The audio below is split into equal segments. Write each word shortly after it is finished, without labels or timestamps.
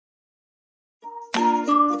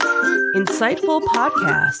Insightful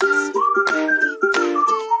podcasts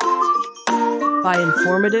by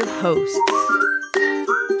informative hosts.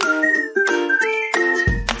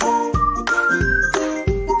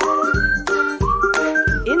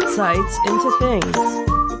 Insights into Things,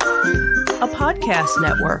 a podcast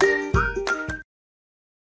network.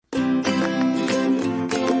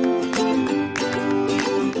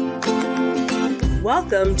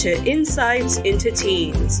 Welcome to Insights into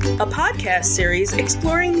Teens, a podcast series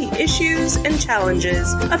exploring the issues and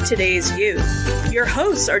challenges of today's youth. Your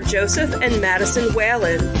hosts are Joseph and Madison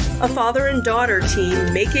Whalen, a father and daughter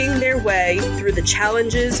team making their way through the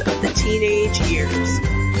challenges of the teenage years.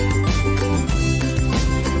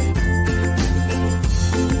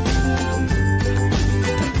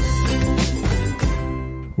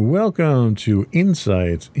 Welcome to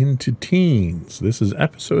Insights into Teens. This is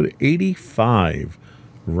episode 85,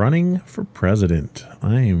 Running for President.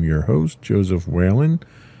 I am your host, Joseph Whalen,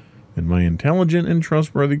 and my intelligent and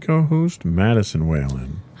trustworthy co-host, Madison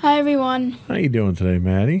Whalen. Hi, everyone. How you doing today,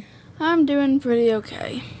 Maddie? I'm doing pretty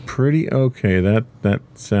okay. Pretty okay. That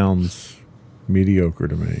sounds mediocre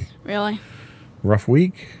to me. Really? Rough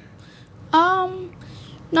week?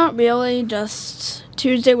 Not really. Just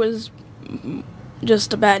Tuesday was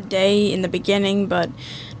just a bad day in the beginning, but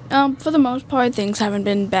for the most part, things haven't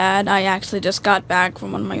been bad. I actually just got back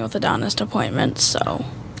from one of my orthodontist appointments, so...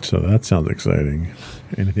 So that sounds exciting.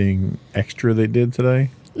 Anything extra they did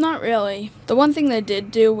today? Not really. The one thing they did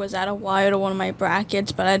do was add a wire to one of my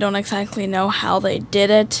brackets, but I don't exactly know how they did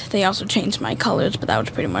it. They also changed my colors, but that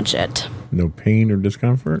was pretty much it. No pain or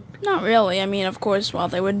discomfort? Not really. I mean, of course, while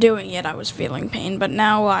they were doing it, I was feeling pain, but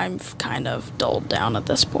now I'm kind of dulled down at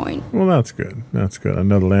this point. Well, that's good. That's good. I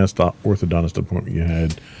know the last orthodontist appointment you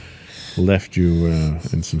had left you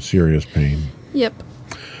in some serious pain. Yep.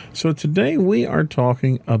 So today we are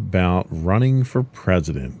talking about running for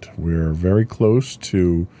president. We're very close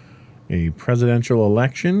to a presidential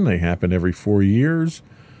election. They happen every 4 years.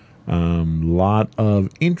 Lot of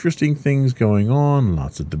interesting things going on,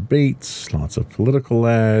 lots of debates, lots of political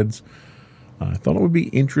ads. I thought it would be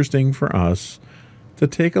interesting for us to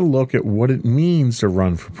take a look at what it means to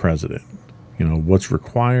run for president. You know, what's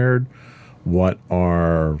required, what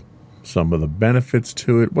are some of the benefits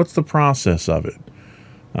to it, what's the process of it,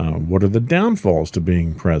 what are the downfalls to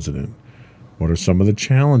being president, what are some of the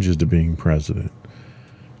challenges to being president.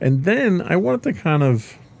 And then I wanted to kind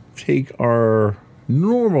of take our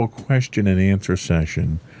normal question and answer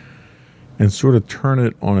session and sort of turn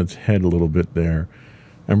it on its head a little bit there.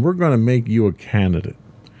 And we're going to make you a candidate.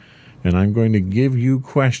 And I'm going to give you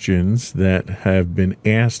questions that have been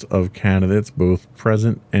asked of candidates, both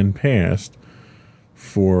present and past,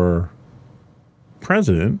 for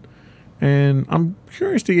president. And I'm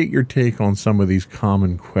curious to get your take on some of these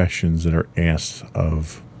common questions that are asked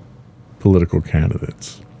of political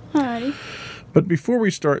candidates. Alrighty. But before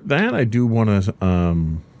we start that, I do want to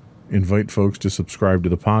invite folks to subscribe to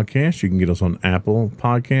the podcast. You can get us on Apple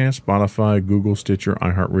Podcasts, Spotify, Google, Stitcher,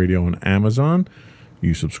 iHeartRadio, and Amazon.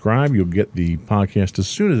 You subscribe, you'll get the podcast as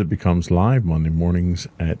soon as it becomes live Monday mornings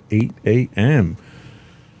at 8 a.m.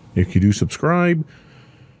 If you do subscribe,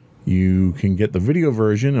 you can get the video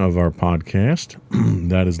version of our podcast.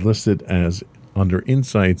 That is listed as under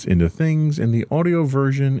Insights into Things, and the audio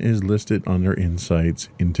version is listed under Insights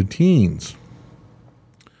into Teens.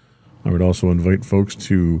 I would also invite folks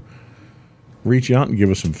to reach out and give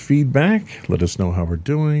us some feedback. Let us know how we're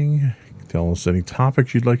doing. Tell us any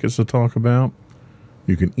topics you'd like us to talk about.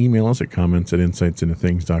 You can email us at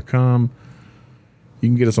comments@insightsintothings.com. You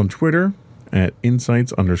can get us on Twitter at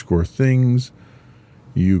insights_things.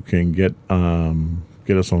 You can get us on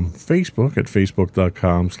Facebook at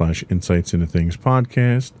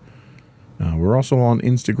facebook.com/insightsintothingspodcast. We're also on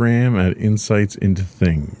Instagram at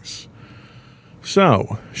insightsintothings.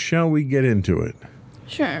 So, shall we get into it?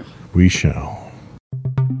 Sure. We shall.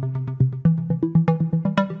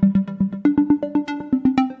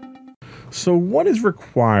 So, what is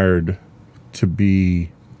required to be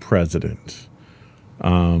president?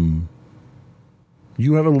 You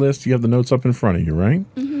have a list, you have the notes up in front of you, right?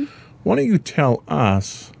 Mm-hmm. Why don't you tell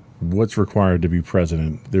us what's required to be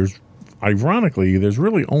president? Ironically, there's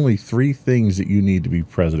really only 3 things that you need to be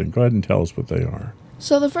president. Go ahead and tell us what they are.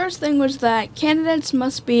 So the first thing was that candidates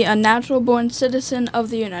must be a natural-born citizen of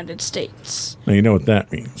the United States. Now, you know what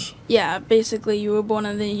that means. Yeah, basically you were born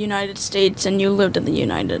in the United States and you lived in the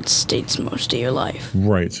United States most of your life.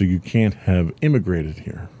 Right, so you can't have immigrated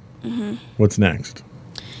here. Mm-hmm. What's next?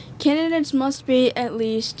 Candidates must be at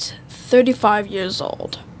least 35 years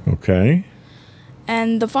old. Okay.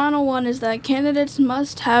 And the final one is that candidates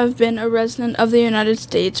must have been a resident of the United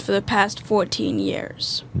States for the past 14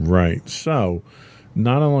 years. Right. So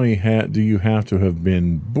not only do you have to have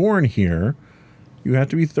been born here, you have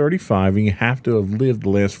to be 35 and you have to have lived the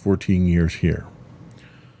last 14 years here.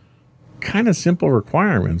 Kind of simple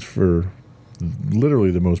requirements for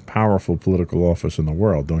literally the most powerful political office in the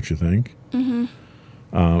world, don't you think?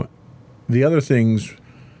 Mm-hmm. The other things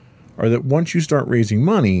are that once you start raising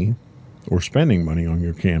money or spending money on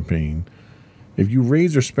your campaign, if you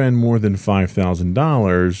raise or spend more than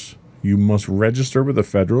 $5,000, you must register with the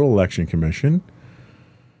Federal Election Commission.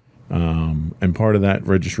 And part of that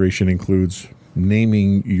registration includes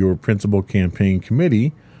naming your principal campaign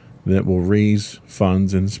committee that will raise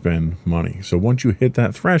funds and spend money. So once you hit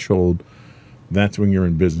that threshold, that's when you're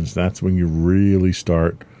in business. That's when you really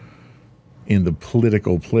start in the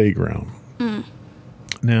political playground.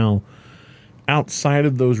 Now, outside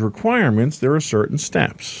of those requirements, there are certain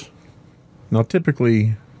steps. Now,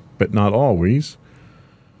 typically, but not always,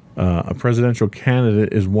 a presidential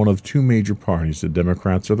candidate is one of two major parties, the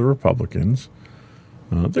Democrats or the Republicans.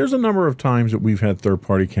 There's a number of times that we've had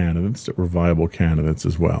third-party candidates that were viable candidates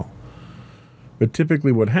as well. But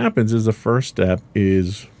typically what happens is the first step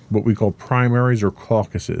is what we call primaries or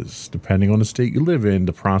caucuses. Depending on the state you live in,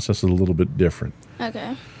 the process is a little bit different.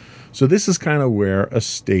 Okay. So this is kind of where a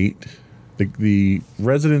state, the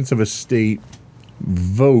residents of a state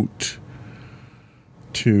vote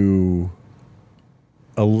to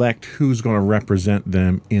elect who's going to represent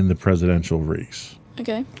them in the presidential race.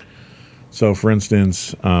 Okay. So, for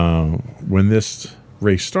instance, when this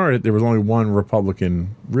race started, there was only one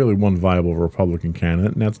viable Republican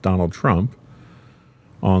candidate, and that's Donald Trump.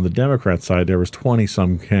 On the Democrat side, there was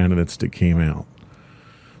 20-some candidates that came out.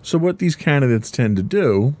 So what these candidates tend to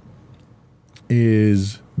do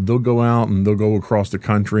is they'll go out and they'll go across the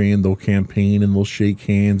country and they'll campaign and they'll shake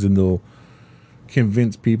hands and they'll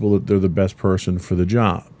convince people that they're the best person for the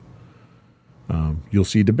job. You'll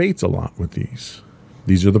see debates a lot with these.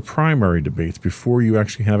 These are the primary debates before you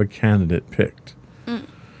actually have a candidate picked.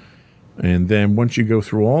 And then once you go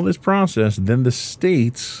through all this process, then the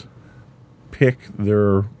states pick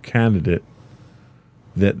their candidate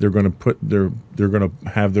that they're going to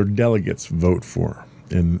have their delegates vote for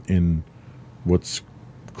in what's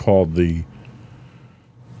called the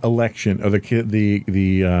election or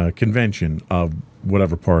the convention of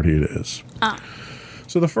whatever party it is.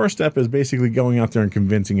 So the first step is basically going out there and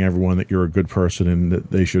convincing everyone that you're a good person and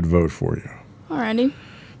that they should vote for you. Alrighty.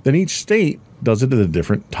 Then each state does it at a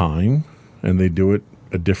different time, and they do it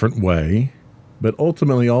a different way. But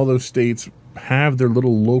ultimately, all those states have their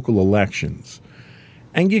little local elections.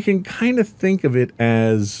 And you can kind of think of it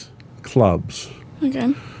as clubs.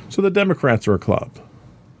 Okay. So the Democrats are a club.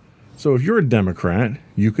 So if you're a Democrat,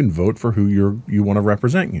 you can vote for who you want to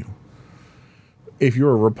represent you. If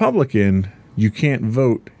you're a Republican, you can't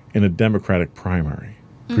vote in a Democratic primary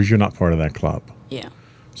because you're not part of that club. Yeah.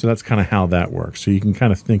 So that's kind of how that works. So you can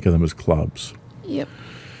kind of think of them as clubs. Yep.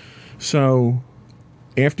 So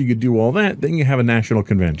after you do all that, then you have a national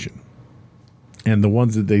convention. And the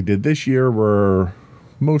ones that they did this year were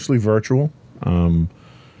mostly virtual.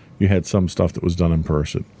 You had some stuff that was done in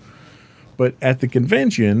person. But at the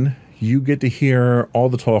convention, you get to hear all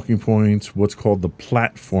the talking points, what's called the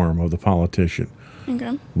platform of the politician.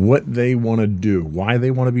 Okay. What they want to do, why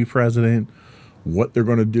they want to be president, what they're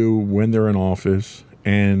going to do when they're in office,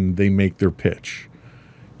 and they make their pitch.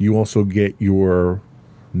 You also get your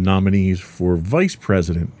nominees for vice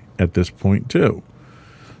president at this point, too.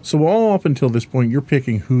 So all up until this point, you're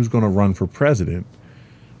picking who's going to run for president.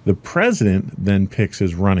 The president then picks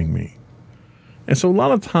his running mate. And so a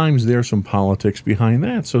lot of times there's some politics behind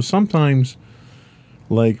that. So sometimes,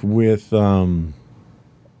 like with John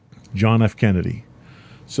F. Kennedy.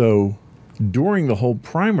 So during the whole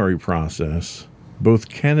primary process, both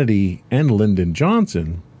Kennedy and Lyndon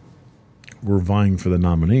Johnson were vying for the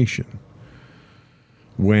nomination.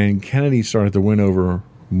 When Kennedy started to win over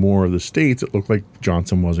more of the states, it looked like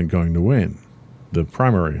Johnson wasn't going to win the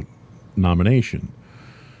primary nomination.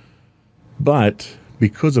 But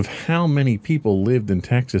because of how many people lived in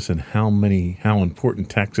Texas and how important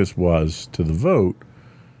Texas was to the vote,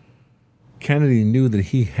 Kennedy knew that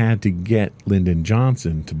he had to get Lyndon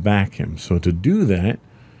Johnson to back him. So to do that,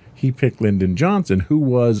 he picked Lyndon Johnson, who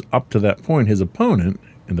was up to that point his opponent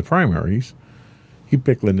in the primaries. He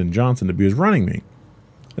picked Lyndon Johnson to be his running mate.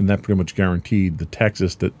 And that pretty much guaranteed the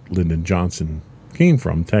Texas that Lyndon Johnson came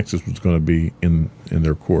from. Texas was going to be in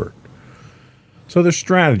their court. So there's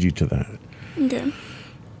strategy to that. Okay.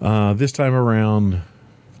 This time around,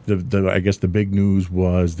 I guess the big news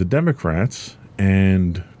was the Democrats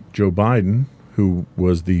and Joe Biden, who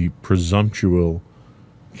was the presumptuous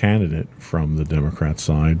candidate from the Democrat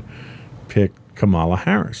side, picked Kamala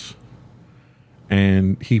Harris.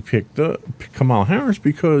 And he picked Kamala Harris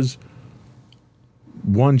because,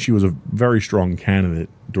 one, she was a very strong candidate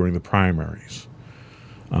during the primaries.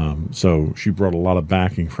 So she brought a lot of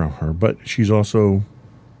backing from her. But she's also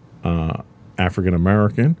African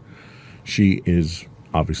American. She is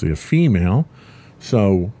obviously a female.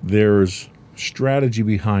 So there's strategy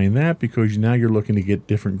behind that, because now you're looking to get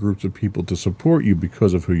different groups of people to support you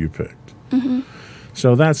because of who you picked. Mm-hmm.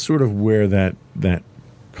 So that's sort of where that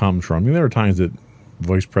comes from. I mean, there are times that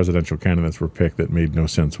vice presidential candidates were picked that made no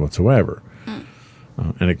sense whatsoever.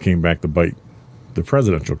 And it came back to bite the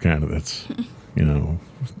presidential candidates,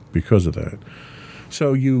 because of that.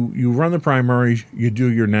 So you run the primaries, you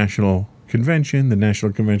do your national convention. The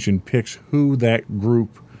national convention picks who that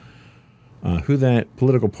group, who that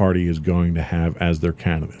political party is going to have as their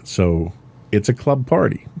candidate. So it's a club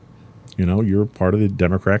party. You're part of the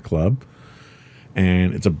Democrat club,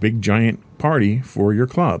 and it's a big, giant party for your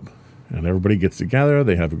club. And everybody gets together,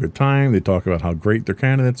 they have a good time, they talk about how great their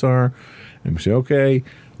candidates are, and we say, okay,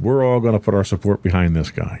 we're all going to put our support behind this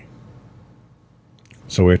guy.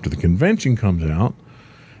 So after the convention comes out,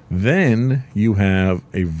 then you have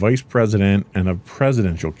a vice president and a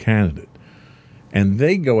presidential candidate. And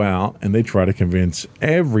they go out and they try to convince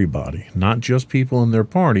everybody, not just people in their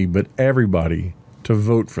party, but everybody, to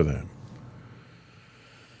vote for them.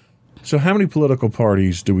 So how many political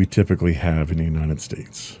parties do we typically have in the United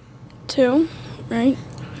States? 2, right?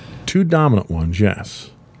 2 dominant ones, yes.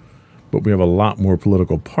 But we have a lot more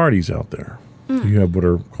political parties out there. You have what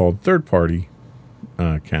are called third-party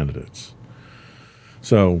candidates.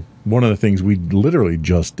 So one of the things we literally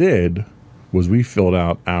just did was we filled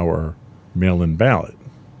out our mail-in ballot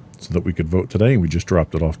so that we could vote today, and we just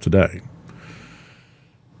dropped it off today.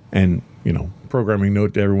 And, programming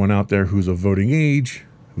note to everyone out there who's of voting age,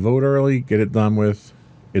 vote early, get it done with.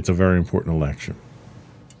 It's a very important election.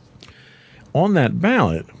 On that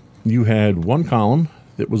ballot, you had one column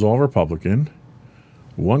that was all Republican,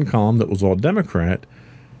 one column that was all Democrat,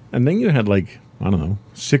 and then you had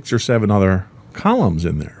 6 or 7 other columns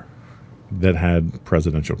in there that had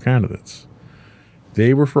presidential candidates.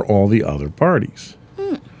 They were for all the other parties.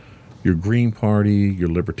 Your Green Party, your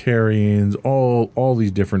Libertarians, all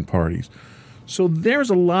these different parties. So there's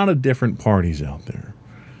a lot of different parties out there.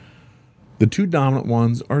 The 2 dominant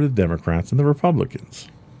ones are the Democrats and the Republicans.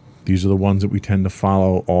 These are the ones that we tend to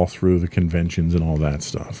follow all through the conventions and all that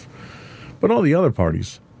stuff. But all the other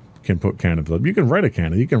parties can put candidates up. You can write a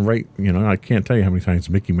candidate. You can write, I can't tell you how many times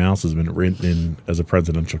Mickey Mouse has been written in as a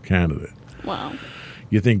presidential candidate. Wow.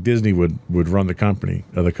 You think Disney would run the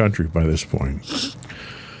country by this point.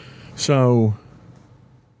 So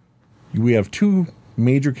we have 2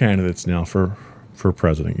 major candidates now for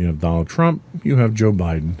president. You have Donald Trump, you have Joe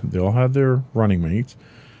Biden. They all have their running mates.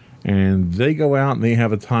 And they go out and they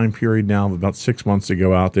have a time period now of about 6 months to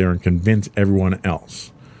go out there and convince everyone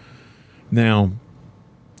else. Now,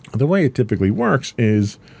 the way it typically works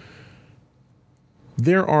is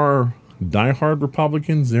there are diehard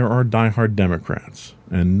Republicans, there are diehard Democrats,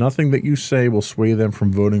 and nothing that you say will sway them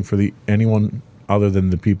from voting for anyone other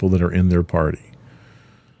than the people that are in their party.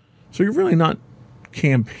 So you're really not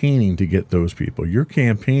campaigning to get those people. You're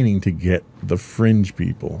campaigning to get the fringe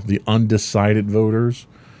people, the undecided voters,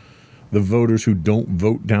 the voters who don't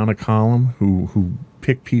vote down a column, who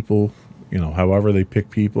pick people, however they pick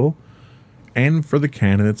people, and for the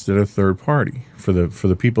candidates that are third party, for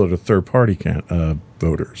the people that are third party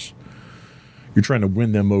voters. You're trying to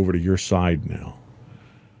win them over to your side now.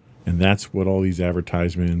 And that's what all these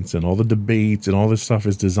advertisements and all the debates and all this stuff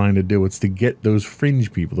is designed to do. It's to get those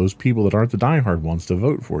fringe people, those people that aren't the diehard ones, to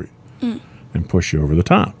vote for you and push you over the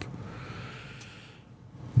top.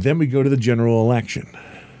 Then we go to the general election.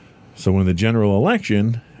 So in the general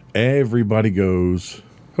election, everybody goes,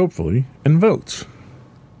 hopefully, and votes.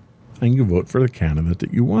 And you vote for the candidate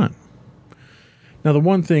that you want. Now, the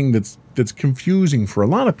one thing that's confusing for a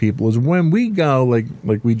lot of people is when we go, like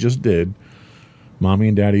we just did, Mommy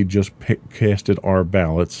and Daddy just casted our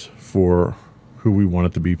ballots for who we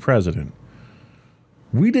wanted to be president.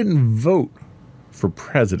 We didn't vote for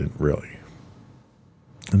president, really.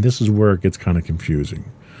 And this is where it gets kind of confusing.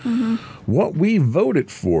 Mm-hmm. What we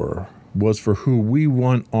voted for was for who we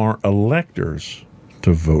want our electors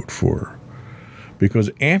to vote for.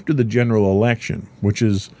 Because after the general election, which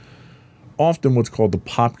is often what's called the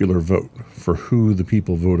popular vote for who the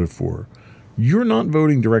people voted for, you're not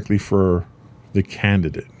voting directly for the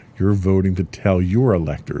candidate. You're voting to tell your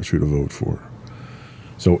electors who to vote for.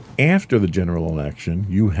 So after the general election,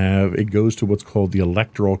 it goes to what's called the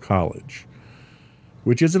Electoral College.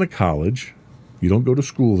 which isn't a college. You don't go to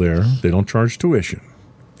school there. They don't charge tuition.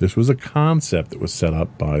 This was a concept that was set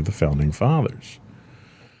up by the Founding Fathers.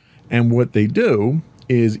 And what they do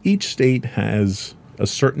is each state has a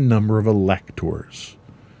certain number of electors,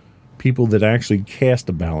 people that actually cast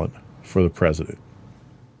a ballot for the president.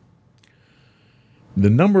 The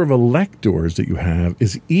number of electors that you have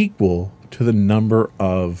is equal to the number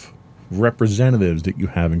of representatives that you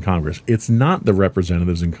have in Congress. It's not the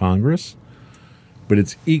representatives in Congress, but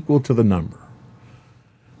it's equal to the number.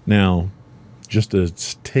 Now, just to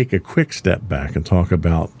take a quick step back and talk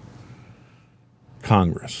about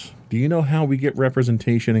Congress. Do you know how we get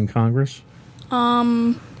representation in Congress?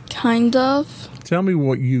 Kind of. Tell me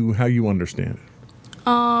how you understand it.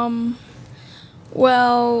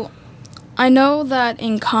 Well, I know that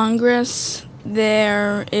in Congress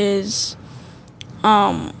there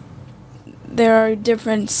are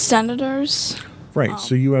different senators. Right.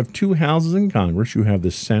 So you have two houses in Congress. You have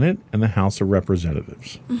the Senate and the House of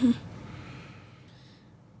Representatives. Mm-hmm.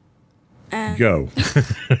 Go.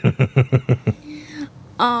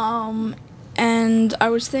 And I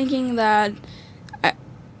was thinking that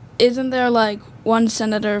isn't there like one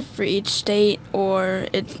senator for each state, or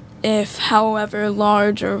if however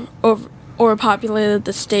large or populated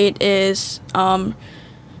the state is,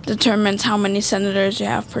 determines how many senators you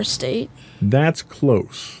have per state? That's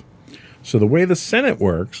close. So the way the Senate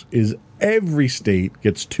works is every state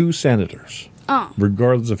gets 2 senators,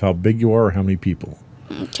 regardless of how big you are or how many people.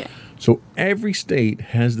 Okay. So every state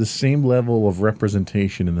has the same level of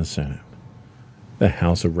representation in the Senate. The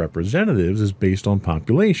House of Representatives is based on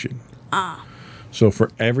population. So for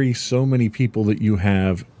every so many people that you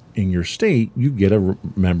have in your state, you get a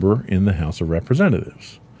member in the House of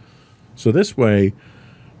Representatives. So this way,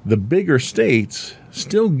 the bigger states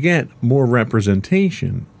still get more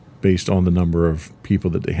representation based on the number of people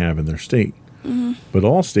that they have in their state. Mm-hmm. But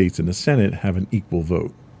all states in the Senate have an equal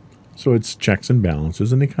vote. So it's checks and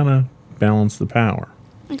balances, and they kind of balance the power.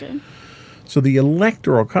 Okay. So the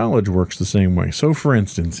Electoral College works the same way. So, for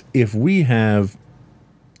instance, if we have,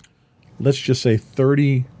 let's just say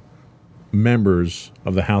 30 members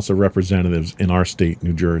of the House of Representatives in our state,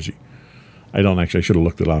 New Jersey. I should have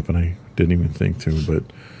looked it up, and I didn't even think to, but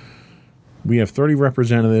we have 30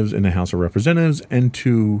 representatives in the House of Representatives and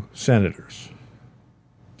 2 senators.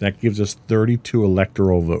 That gives us 32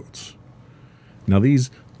 electoral votes. Now, these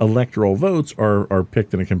electoral votes are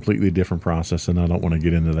picked in a completely different process, and I don't want to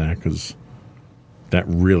get into that because that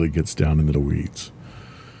really gets down into the weeds.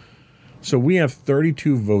 So we have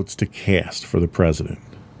 32 votes to cast for the president.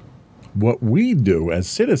 What we do as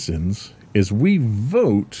citizens is we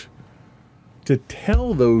vote to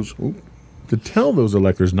tell those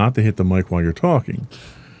electors not to hit the mic while you're talking.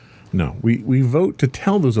 No, we vote to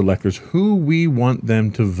tell those electors who we want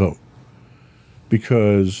them to vote.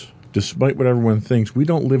 Because despite what everyone thinks, we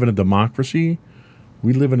don't live in a democracy.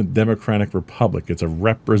 We live in a democratic republic. It's a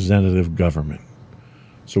representative government.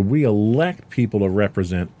 So we elect people to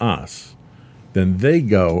represent us. Then they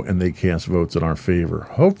go and they cast votes in our favor.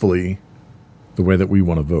 Hopefully, the way that we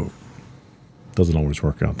want to vote. Doesn't always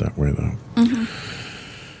work out that way, though.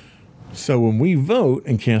 Mm-hmm. So when we vote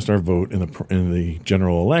and cast our vote in the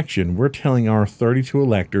general election, we're telling our 32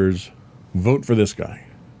 electors, vote for this guy.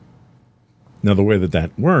 Now, the way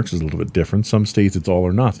that works is a little bit different. Some states, it's all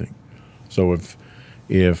or nothing. So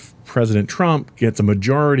if President Trump gets a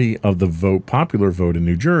majority of the popular vote in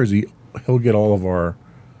New Jersey, he'll get all of our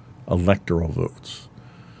electoral votes.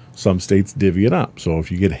 Some states divvy it up. So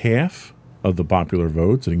if you get half of the popular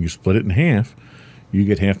votes and you split it in half, you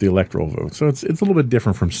get half the electoral votes. So it's a little bit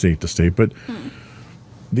different from state to state. But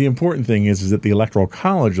the important thing is that the Electoral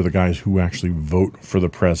College are the guys who actually vote for the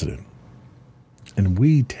president. And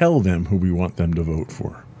we tell them who we want them to vote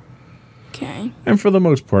for. Okay. And for the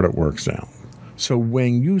most part, it works out. So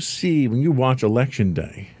when you watch Election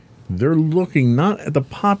Day, they're looking not at the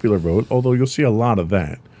popular vote, although you'll see a lot of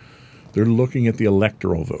that. They're looking at the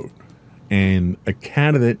electoral vote. And a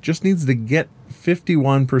candidate just needs to get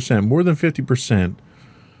 51%, more than 50%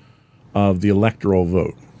 of the electoral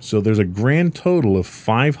vote. So there's a grand total of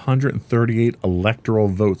 538 electoral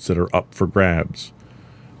votes that are up for grabs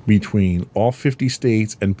between all 50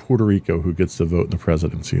 states and Puerto Rico, who gets to vote in the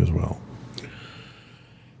presidency as well.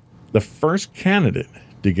 The first candidate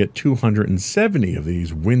to get 270 of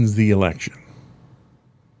these wins the election.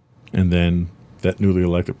 And then that newly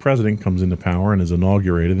elected president comes into power and is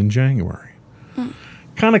inaugurated in January.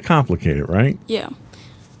 Kind of complicated, right? Yeah.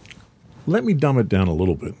 Let me dumb it down a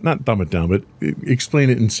little bit. Not dumb it down, but explain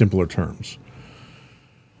it in simpler terms.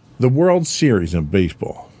 The World Series in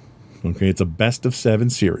baseball, okay, it's a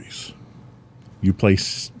best-of-7 series. You play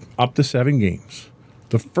up to 7 games.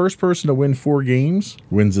 The first person to win 4 games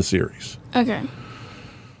wins the series. Okay.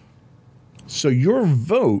 So your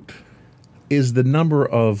vote is the number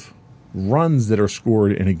of runs that are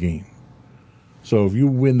scored in a game. So if you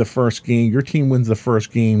win the first game, your team wins the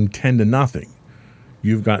first game 10-0.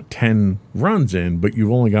 You've got 10 runs in, but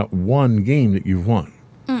you've only got 1 game that you've won.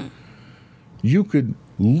 You could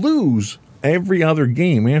lose every other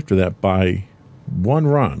game after that by 1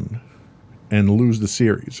 run and lose the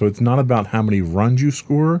series. So it's not about how many runs you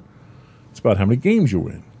score, it's about how many games you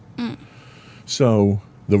win. So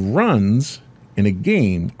the runs in a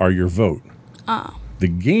game are your vote. The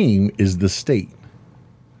game is the state.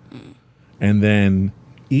 And then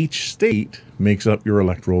each state makes up your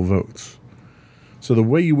electoral votes. So the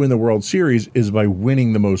way you win the World Series is by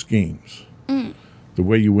winning the most games. The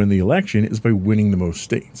way you win the election is by winning the most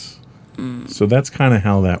states. So that's kind of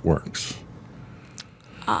how that works.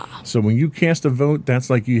 So when you cast a vote, that's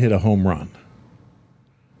like you hit a home run.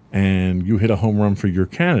 And you hit a home run for your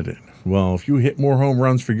candidate. Well, if you hit more home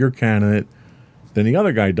runs for your candidate than the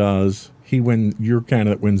other guy does, your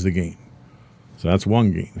candidate wins the game. So that's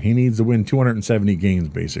 1 game. He needs to win 270 games,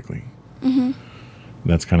 basically.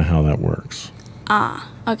 That's kind of how that works.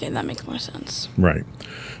 Okay, that makes more sense. Right.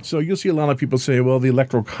 So you'll see a lot of people say, well, the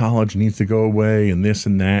Electoral College needs to go away and this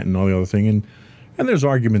and that and all the other thing. And there's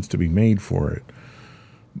arguments to be made for it.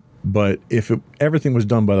 But if everything was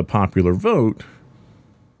done by the popular vote,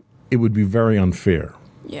 it would be very unfair.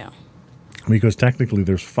 Yeah. Because technically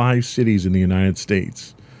there's 5 cities in the United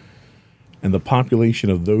States. And the population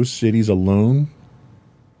of those cities alone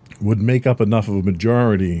would make up enough of a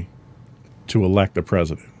majority to elect a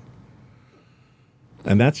president.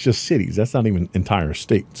 And that's just cities. That's not even entire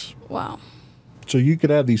states. Wow. So you could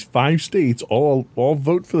have these 5 states all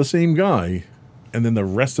vote for the same guy, and then the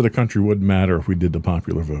rest of the country wouldn't matter if we did the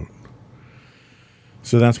popular vote.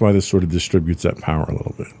 So that's why this sort of distributes that power a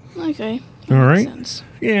little bit. Okay. All right. Makes sense.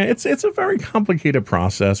 Yeah, it's a very complicated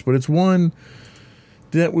process, but it's one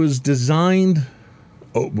that was designed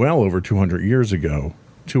well over 200 years ago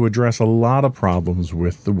to address a lot of problems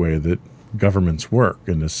with the way that governments work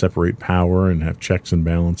and to separate power and have checks and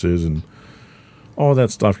balances and all that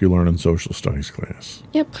stuff you learn in social studies class.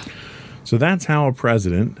 Yep. So that's how a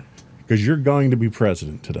president, because you're going to be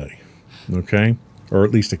president today, okay? Or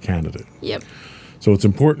at least a candidate. Yep. So it's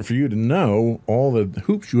important for you to know all the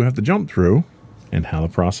hoops you have to jump through and how the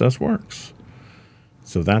process works.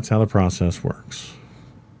 So that's how the process works.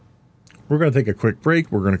 We're going to take a quick break.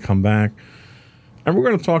 We're going to come back. And we're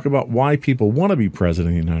going to talk about why people want to be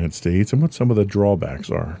president of the United States and what some of the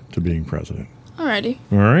drawbacks are to being president. Alrighty.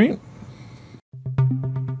 All right?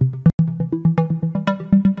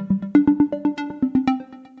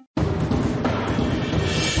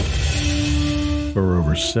 For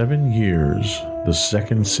over 7 years, the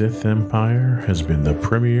Second Sith Empire has been the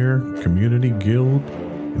premier community guild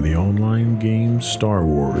in the online game Star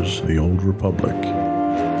Wars: The Old Republic.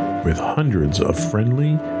 With hundreds of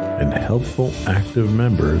friendly and helpful active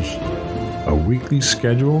members, a weekly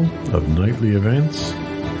schedule of nightly events,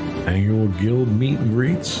 annual guild meet and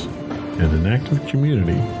greets, and an active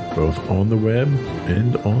community both on the web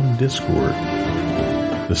and on Discord.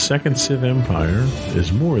 The Second Sith Empire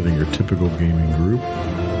is more than your typical gaming group.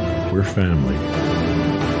 We're family.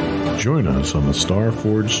 Join us on the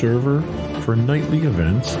Starforge server for nightly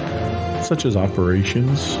events such as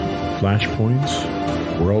operations, flashpoints,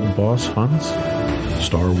 world boss hunts,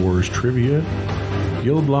 Star Wars trivia,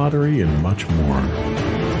 guild lottery, and much more.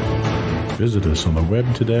 Visit us on the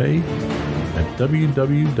web today at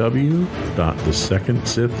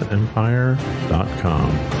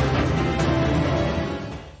www.thesecondsithempire.com.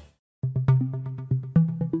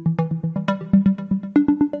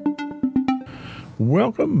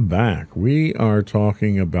 Welcome back. We are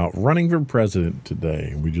talking about running for president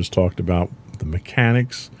today. We just talked about the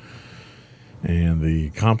mechanics and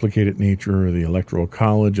the complicated nature of the Electoral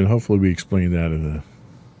College, and hopefully we explained that in a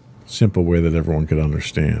simple way that everyone could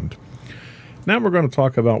understand. Now we're going to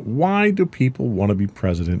talk about why do people want to be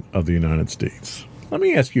president of the United States. Let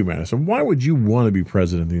me ask you, Madison, why would you want to be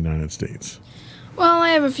president of the United States? Well, I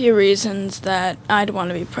have a few reasons that I'd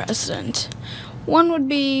want to be president. One would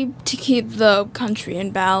be to keep the country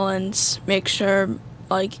in balance, make sure,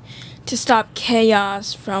 to stop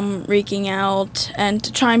chaos from wreaking out, and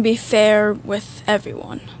to try and be fair with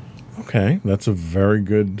everyone. Okay, that's a very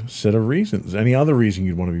good set of reasons. Any other reason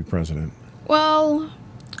you'd want to be president? Well,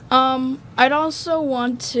 I'd also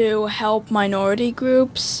want to help minority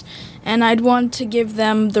groups, and I'd want to give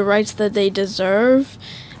them the rights that they deserve,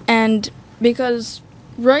 and because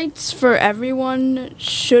rights for everyone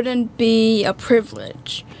shouldn't be a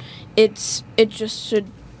privilege. It just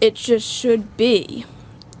should be.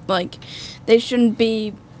 like, they shouldn't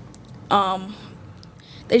be,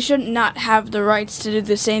 they should not have the rights to do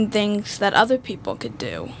the same things that other people could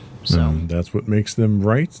do. So that's what makes them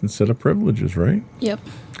rights instead of privileges, right? Yep.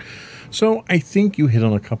 So I think you hit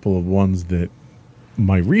on a couple of ones that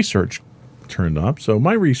my research turned up. So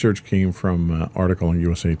my research came from an article in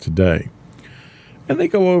USA Today. And they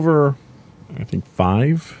go over, I think,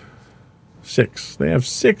 6. They have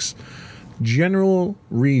 6 general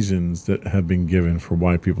reasons that have been given for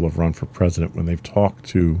why people have run for president when they've talked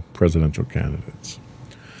to presidential candidates.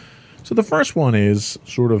 So the first one is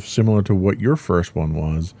sort of similar to what your first one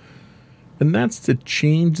was, and that's to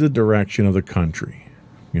change the direction of the country.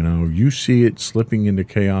 You know, you see it slipping into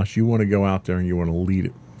chaos. You want to go out there and you want to lead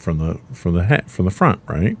it from the front,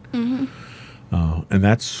 right? Mm-hmm. And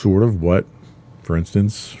that's sort of what, for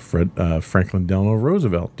instance, Franklin Delano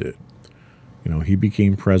Roosevelt did. You know, he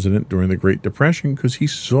became president during the Great Depression because he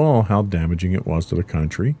saw how damaging it was to the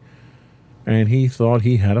country, and he thought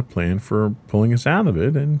he had a plan for pulling us out of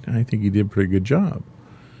it, and I think he did a pretty good job.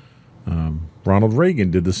 Ronald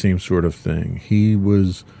Reagan did the same sort of thing. He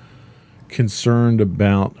was concerned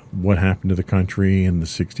about what happened to the country in the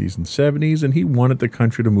 60s and 70s, and he wanted the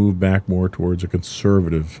country to move back more towards a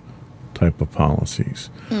conservative type of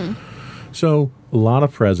policies. So a lot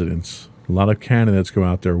of presidents, a lot of candidates go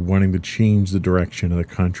out there wanting to change the direction of the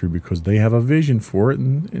country because they have a vision for it,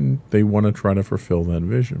 and they want to try to fulfill that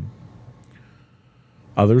vision.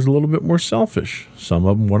 Others a little bit more selfish. Some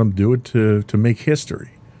of them want to do it to make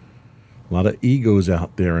history. A lot of egos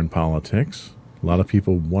out there in politics. A lot of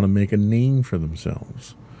people want to make a name for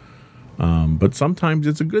themselves. But sometimes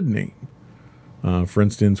it's a good name. For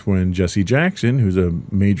instance, when Jesse Jackson, who's a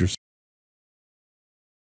major...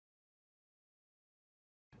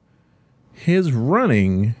 his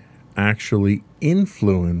running actually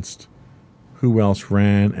influenced who else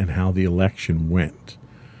ran and how the election went.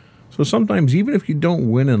 So sometimes, even if you don't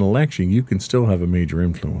win an election, you can still have a major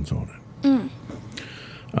influence on it.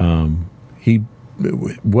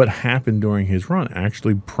 What happened during his run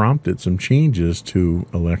actually prompted some changes to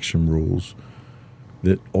election rules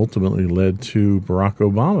that ultimately led to Barack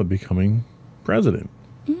Obama becoming president.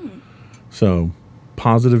 So,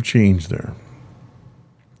 positive change there.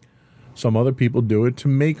 Some other people do it to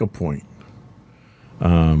make a point.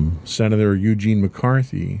 Senator Eugene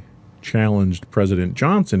McCarthy challenged President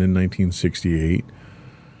Johnson in 1968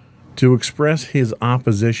 to express his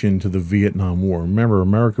opposition to the Vietnam War. Remember,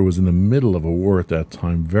 America was in the middle of a war at that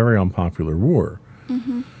time, very unpopular war.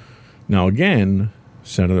 Now, again,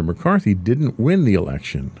 Senator McCarthy didn't win the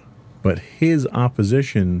election, but his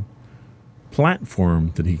opposition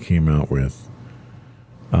platform that he came out with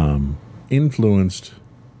influenced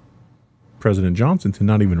President Johnson to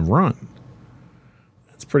not even run.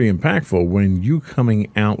 That's pretty impactful when you coming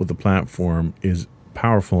out with a platform is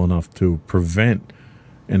powerful enough to prevent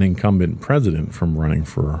an incumbent president from running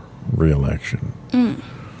for re-election.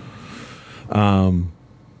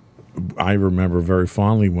 I remember very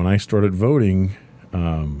fondly when I started voting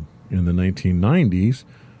in the 1990s,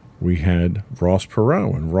 we had Ross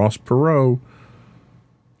Perot, and Ross Perot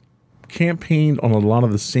campaigned on a lot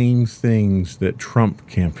of the same things that Trump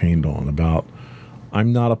campaigned on about,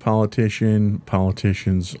 I'm not a politician,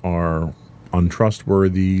 politicians are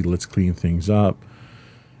untrustworthy, let's clean things up.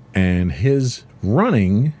 And his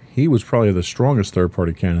running, he was probably the strongest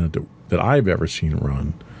third-party candidate that I've ever seen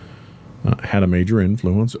run, had a major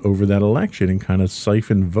influence over that election and kind of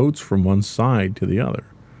siphoned votes from one side to the other.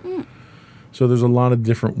 So there's a lot of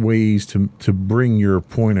different ways to bring your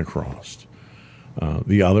point across.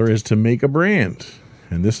 The other is to make a brand.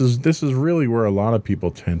 And this is really where a lot of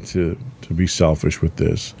people tend to be selfish with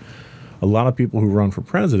this. A lot of people who run for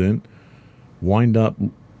president wind up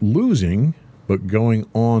losing, but going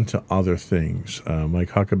on to other things. Mike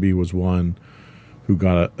Huckabee was one who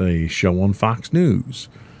got a show on Fox News.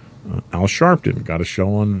 Al Sharpton got a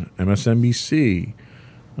show on MSNBC.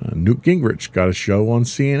 Newt Gingrich got a show on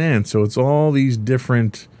CNN. So it's all these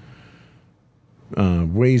different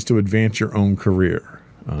ways to advance your own career.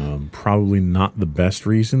 Probably not the best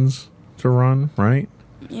reasons to run, right?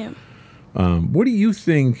 Yeah. What do you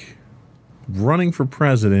think running for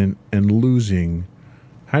president and losing,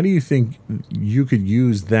 how do you think you could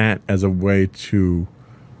use that as a way to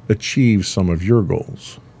achieve some of your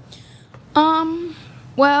goals?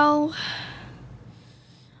 Well,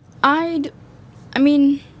 I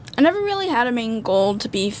never really had a main goal to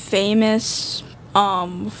be famous,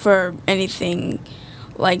 for anything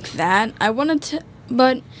like that. I wanted to,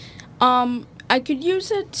 but, I could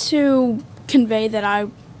use it to convey that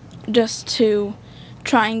just to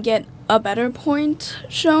try and get a better point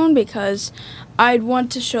shown, because I'd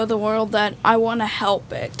want to show the world that I want to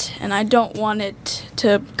help it, and I don't want it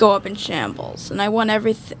to go up in shambles. And I want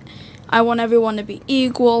everyone to be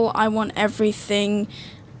equal. I want everything.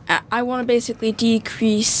 I want to basically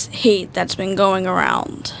decrease hate that's been going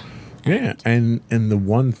around. Yeah, and the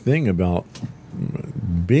one thing about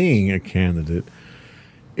being a candidate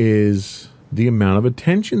is the amount of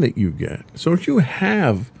attention that you get. So if you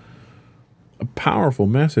have a powerful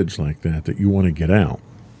message like that you want to get out,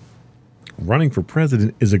 running for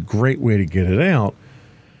president is a great way to get it out,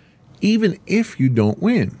 even if you don't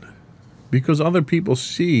win, because other people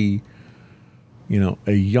see,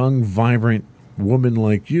 a young, vibrant woman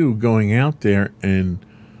like you going out there and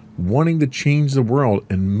wanting to change the world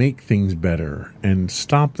and make things better and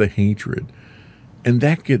stop the hatred. And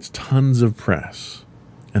that gets tons of press,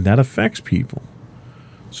 and that affects people.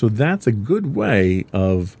 So that's a good way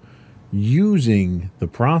of using the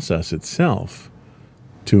process itself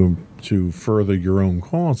to further your own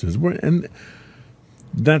causes. And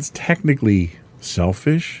that's technically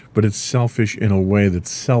selfish, but it's selfish in a way that's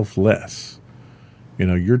selfless.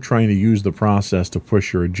 You're trying to use the process to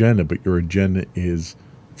push your agenda, but your agenda is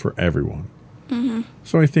for everyone. Mm-hmm.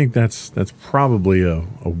 So I think that's probably a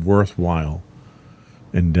worthwhile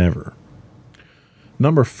endeavor.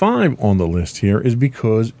 Number 5 on the list here is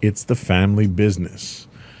because it's the family business.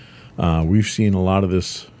 We've seen a lot of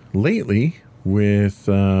this lately with,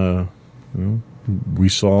 we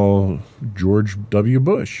saw George W.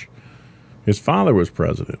 Bush. His father was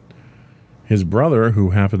president. His brother, who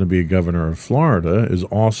happened to be a governor of Florida, is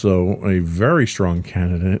also a very strong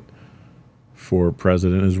candidate for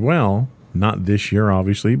president as well. Not this year,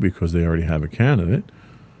 obviously, because they already have a candidate,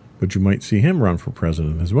 but you might see him run for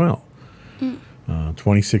president as well.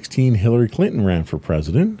 2016, Hillary Clinton ran for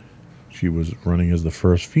president. She was running as the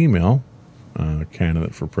first female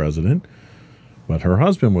candidate for president, but her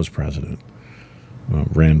husband was president.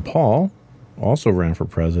 Rand Paul also ran for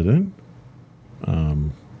president.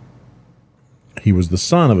 He was the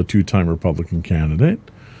son of a 2-time Republican candidate.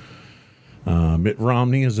 Mitt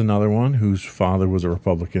Romney is another one whose father was a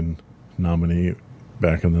Republican nominee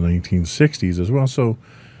back in the 1960s as well. So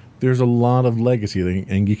there's a lot of legacy,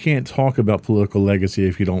 and you can't talk about political legacy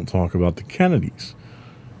if you don't talk about the Kennedys.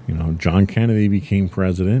 John Kennedy became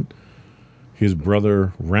president. His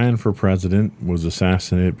brother ran for president, was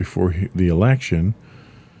assassinated before the election.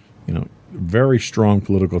 Very strong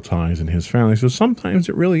political ties in his family. So sometimes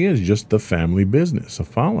it really is just the family business of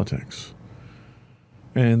politics.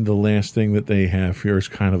 And the last thing that they have here is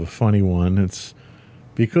kind of a funny one. It's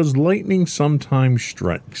because lightning sometimes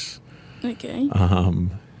strikes. Okay.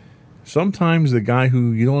 Sometimes the guy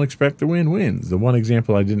who you don't expect to win wins. The one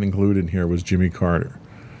example I didn't include in here was Jimmy Carter.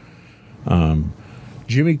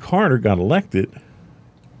 Jimmy Carter got elected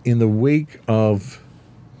in the wake of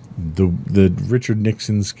the Richard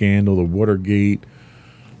Nixon scandal, the Watergate,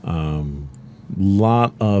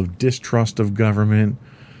 lot of distrust of government.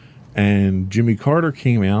 And Jimmy Carter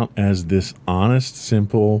came out as this honest,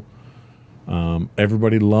 simple,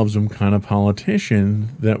 everybody loves him kind of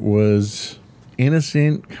politician that was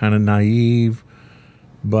innocent, kind of naive,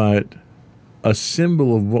 but a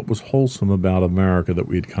symbol of what was wholesome about America that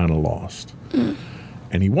we had kind of lost.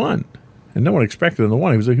 And he won. And no one expected him to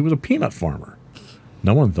win. He was a peanut farmer.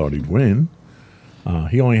 No one thought he'd win.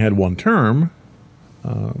 He only had one term,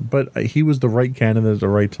 but he was the right candidate at the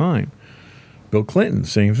right time. Bill Clinton,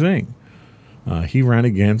 same thing. He ran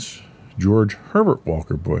against George Herbert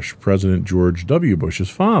Walker Bush, President George W. Bush's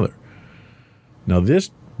father. Now, this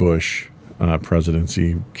Bush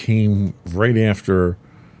presidency came right after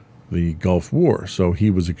the Gulf War, so he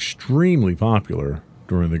was extremely popular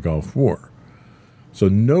during the Gulf War. So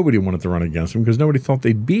nobody wanted to run against him because nobody thought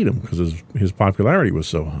they'd beat him because his popularity was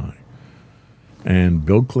so high. And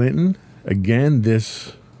Bill Clinton, again,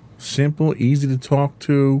 this simple, easy to talk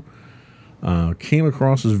to, came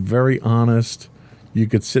across as very honest. You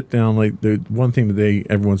could sit down, like the one thing that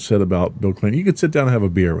everyone said about Bill Clinton, you could sit down and have a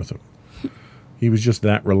beer with him. He was just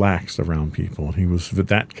that relaxed around people. He was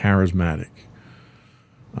that charismatic.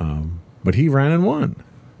 But he ran and won.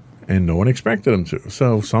 And no one expected him to.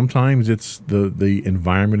 So sometimes it's the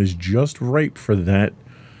environment is just right for that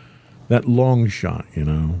long shot,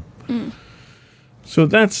 So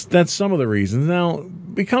that's some of the reasons. Now,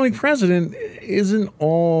 becoming president isn't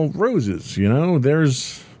all roses,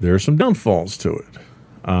 There's some downfalls to it.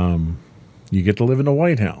 You get to live in the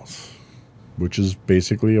White House, which is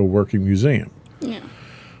basically a working museum. Yeah.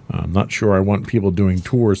 I'm not sure I want people doing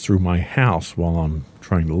tours through my house while I'm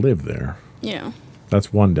trying to live there. Yeah.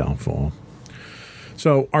 That's one downfall.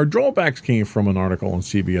 So our drawbacks came from an article on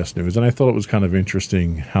CBS News, and I thought it was kind of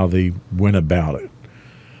interesting how they went about it.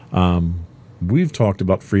 we've talked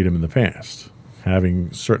about freedom in the past, having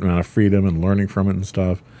a certain amount of freedom and learning from it and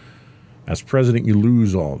stuff. As president, you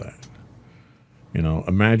lose all that.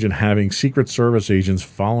 Imagine having Secret Service agents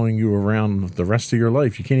following you around the rest of your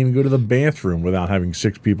life. You can't even go to the bathroom without having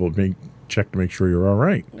 6 people check to make sure you're all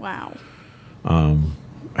right. Wow.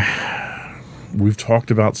 We've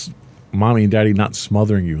talked about mommy and daddy not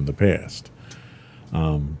smothering you in the past.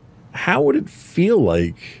 How would it feel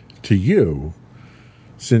like to you,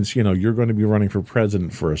 since, you're going to be running for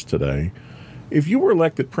president for us today, if you were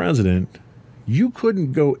elected president, you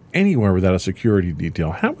couldn't go anywhere without a security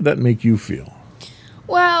detail? How would that make you feel?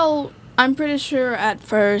 Well, I'm pretty sure at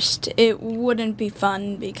first it wouldn't be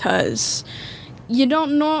fun because you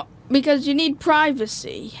don't know, because you need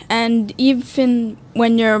privacy. And even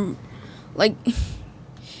when you're,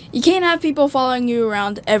 you can't have people following you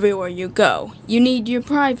around everywhere you go. You need your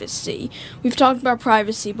privacy. We've talked about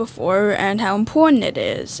privacy before and how important it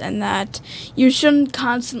is, and that you shouldn't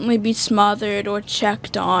constantly be smothered or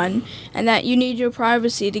checked on, and that you need your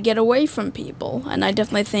privacy to get away from people. And I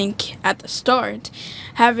definitely think at the start,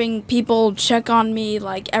 having people check on me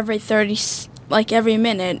every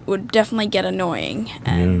minute would definitely get annoying.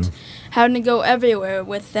 And having to go everywhere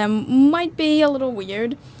with them might be a little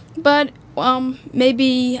weird, but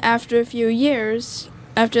maybe after a few years,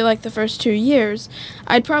 after the first 2 years,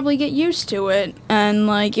 I'd probably get used to it, and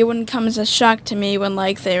it wouldn't come as a shock to me when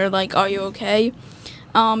they're are you okay?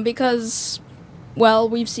 Because, well,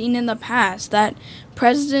 we've seen in the past that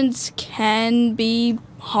presidents can be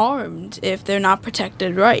harmed if they're not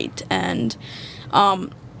protected right, and I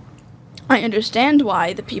understand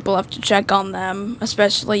why the people have to check on them,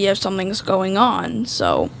 especially if something's going on,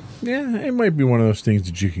 so... Yeah, it might be one of those things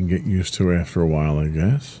that you can get used to after a while, I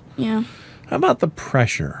guess. Yeah. How about the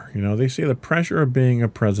pressure? They say the pressure of being a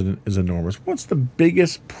president is enormous. What's the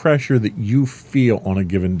biggest pressure that you feel on a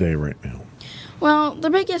given day right now? Well,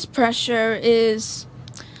 the biggest pressure is,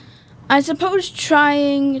 I suppose,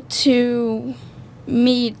 trying to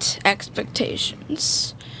meet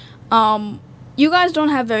expectations. You guys don't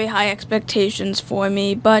have very high expectations for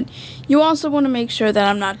me, but you also want to make sure that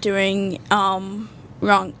I'm not doing,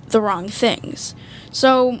 the wrong things.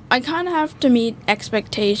 So I kind of have to meet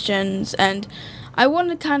expectations, and I want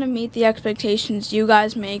to kind of meet the expectations you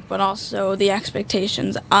guys make, but also the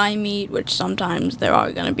expectations I meet, which sometimes they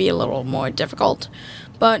are going to be a little more difficult.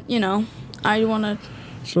 But, I want to...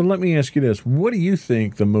 So let me ask you this. What do you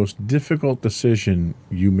think the most difficult decision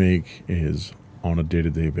you make is on a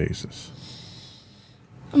day-to-day basis?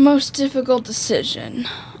 Most difficult decision?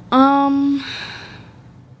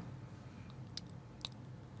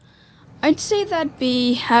 I'd say that'd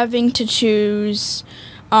be having to choose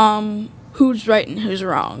who's right and who's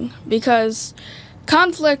wrong, because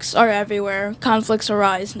conflicts are everywhere. Conflicts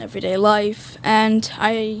arise in everyday life, and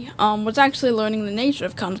I was actually learning the nature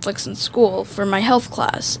of conflicts in school for my health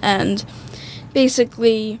class, and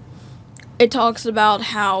basically it talks about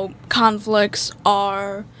how conflicts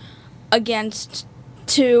are against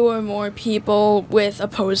 2 or more people with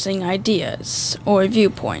opposing ideas or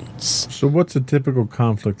viewpoints. So what's a typical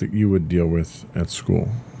conflict that you would deal with at school?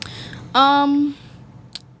 Well,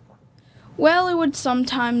 it would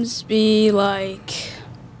sometimes be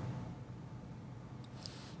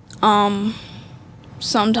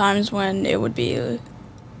sometimes when it would be,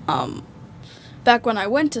 back when I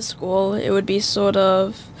went to school, it would be sort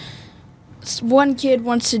of, one kid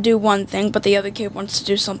wants to do one thing, but the other kid wants to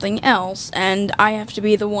do something else, and I have to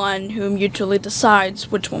be the one who mutually decides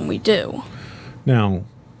which one we do. Now,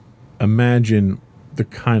 imagine the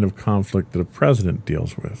kind of conflict that a president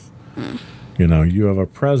deals with. You have a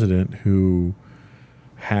president who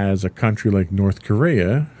has a country like North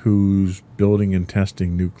Korea who's building and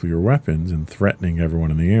testing nuclear weapons and threatening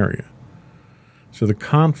everyone in the area. So the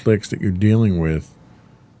conflicts that you're dealing with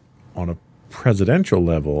on a presidential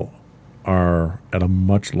level are at a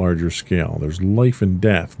much larger scale. There's life and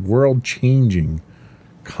death, world-changing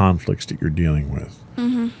conflicts that you're dealing with.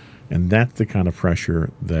 Mm-hmm. And that's the kind of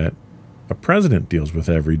pressure that a president deals with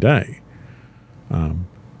every day.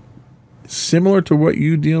 Similar to what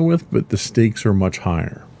you deal with, but the stakes are much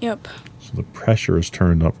higher. Yep. So the pressure is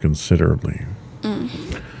turned up considerably.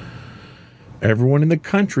 Everyone in the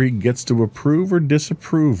country gets to approve or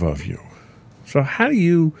disapprove of you. So how do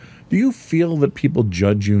you feel that people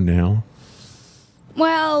judge you now?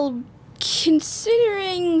 Well,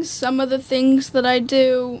 considering some of the things that I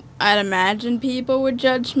do, I'd imagine people would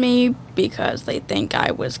judge me because they think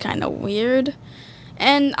I was kind of weird.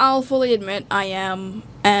 And I'll fully admit I am.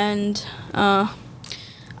 And I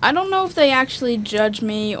don't know if they actually judge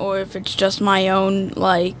me or if it's just my own,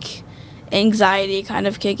 anxiety kind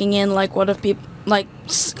of kicking in. What if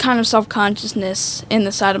kind of self-consciousness in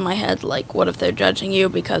the side of my head, like, what if they're judging you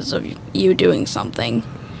because of you doing something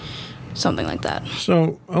like that.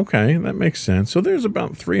 So, okay, that makes sense. So there's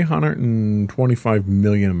about 325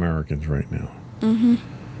 million Americans right now. Mm-hmm.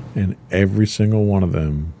 And every single one of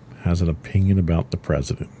them has an opinion about the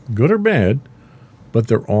president, good or bad, but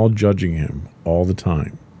they're all judging him all the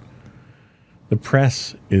time. The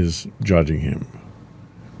press is judging him.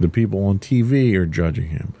 The people on TV are judging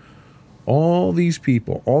him. All these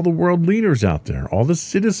people, all the world leaders out there, all the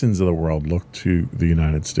citizens of the world look to the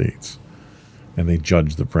United States and they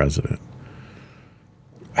judge the president.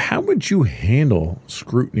 How would you handle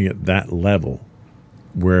scrutiny at that level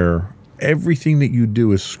where everything that you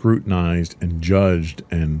do is scrutinized and judged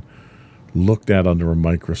and looked at under a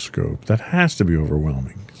microscope? That has to be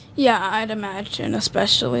overwhelming. Yeah, I'd imagine,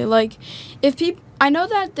 especially, like, I know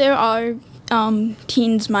that there are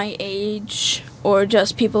teens my age, or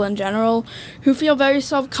just people in general, who feel very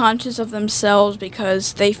self-conscious of themselves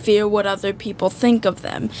because they fear what other people think of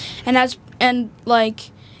them. And at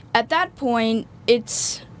that point,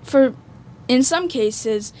 in some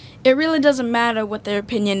cases, it really doesn't matter what their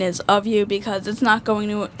opinion is of you because they're not going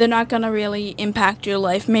to really impact your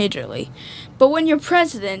life majorly. But when you're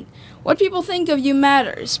president, what people think of you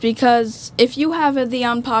matters, because if you have the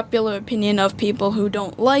unpopular opinion of people who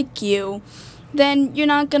don't like you, then you're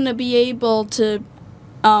not going to be able to,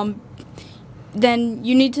 then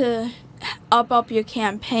you need to up your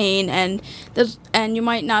campaign, and you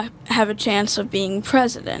might not have a chance of being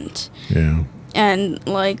president. Yeah. And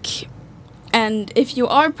if you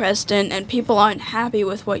are president and people aren't happy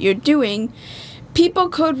with what you're doing, people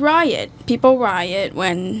could riot. People riot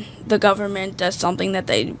when the government does something that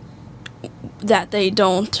they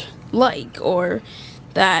don't like or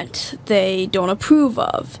that they don't approve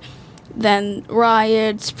of. Then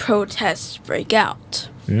riots, protests break out.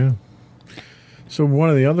 Yeah. So one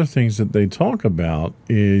of the other things that they talk about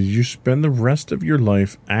is you spend the rest of your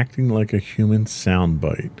life acting like a human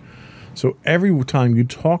soundbite. So every time you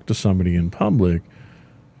talk to somebody in public,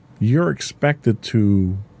 you're expected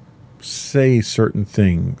to say certain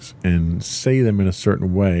things and say them in a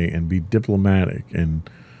certain way and be diplomatic, and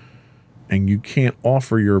you can't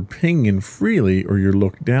offer your opinion freely or you're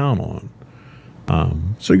looked down on.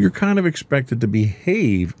 So you're kind of expected to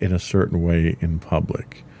behave in a certain way in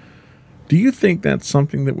public. Do you think that's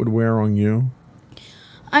something that would wear on you?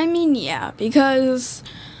 I mean, yeah, because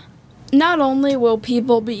not only will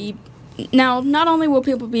people be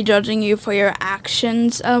judging you for your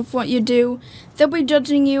actions of what you do, they'll be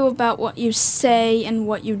judging you about what you say and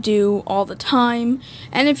what you do all the time.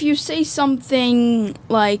 And if you say something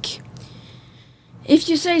that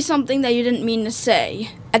you didn't mean to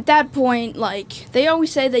say, at that point, they always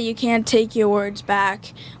say that you can't take your words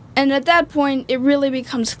back. And at that point, it really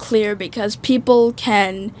becomes clear because people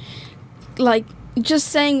can, just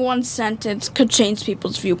saying one sentence could change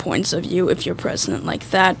people's viewpoints of you if you're president like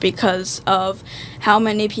that because of how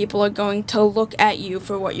many people are going to look at you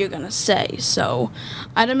for what you're going to say. So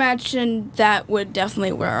I'd imagine that would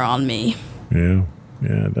definitely wear on me. Yeah,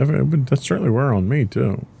 definitely. That certainly wear on me,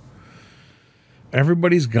 too.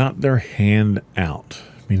 Everybody's got their hand out,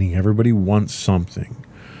 meaning everybody wants something.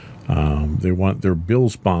 They want their bill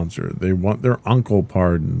sponsored. They want their uncle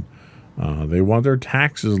pardoned. They want their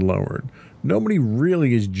taxes lowered. Nobody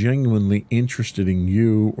really is genuinely interested in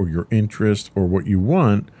you or your interest or what you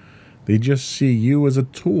want. They just see you as a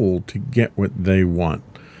tool to get what they want.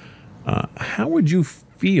 How would you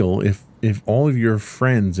feel if all of your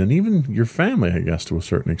friends and even your family, I guess to a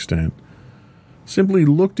certain extent, simply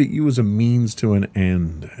looked at you as a means to an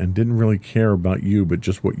end and didn't really care about you but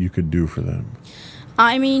just what you could do for them?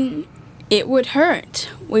 I mean, it would hurt.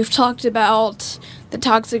 We've talked about the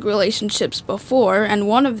toxic relationships before, and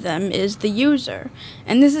one of them is the user.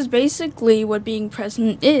 And this is basically what being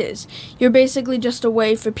president is. You're basically just a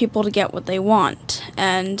way for people to get what they want.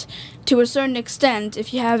 And to a certain extent,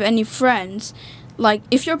 if you have any friends,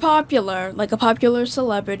 if you're popular, like a popular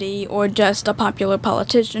celebrity, or just a popular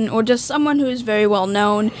politician, or just someone who is very well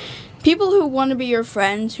known, people who want to be your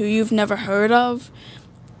friends who you've never heard of,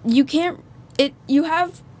 you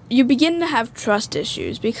begin to have trust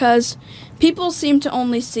issues because people seem to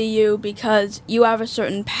only see you because you have a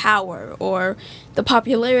certain power or the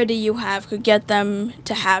popularity you have could get them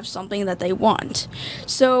to have something that they want.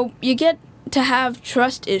 So you get to have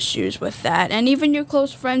trust issues with that, and even your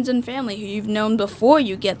close friends and family who you've known before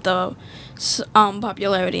you get the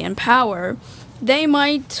popularity and power, they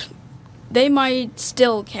might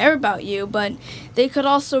still care about you, but they could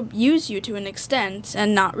also use you to an extent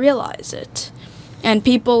and not realize it. And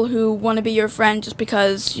people who want to be your friend just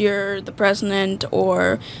because you're the president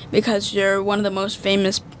or because you're one of the most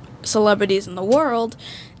famous celebrities in the world,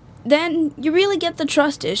 then you really get the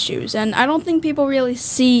trust issues. And I don't think people really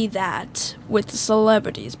see that with the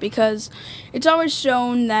celebrities, because it's always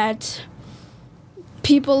shown that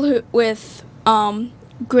people with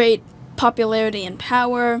great popularity and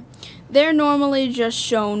power, they're normally just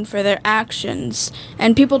shown for their actions,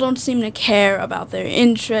 and people don't seem to care about their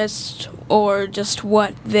interests or just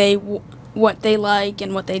what they like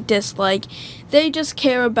and what they dislike. They just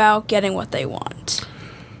care about getting what they want.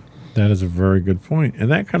 That is a very good point.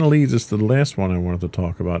 And that kind of leads us to the last one I wanted to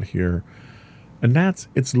talk about here. And that's,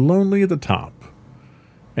 it's lonely at the top.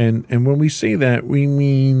 And when we say that, we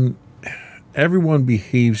mean everyone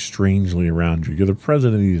behaves strangely around you. You're the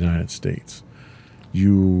president of the United States.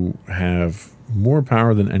 You have more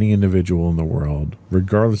power than any individual in the world,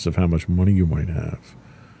 regardless of how much money you might have.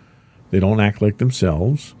 They don't act like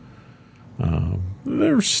themselves.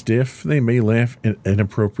 They're stiff. They may laugh at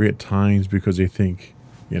inappropriate times because they think,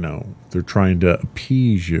 they're trying to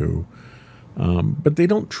appease you. But they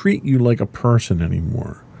don't treat you like a person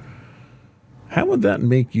anymore. How would that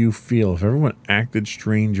make you feel if everyone acted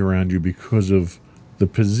strange around you because of the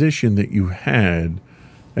position that you had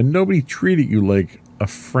and nobody treated you like a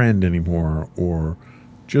friend anymore or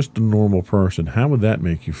just a normal person? How would that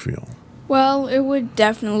make you feel? Well, it would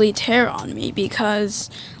definitely tear on me because,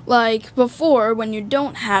 like, before, when you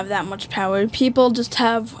don't have that much power, people just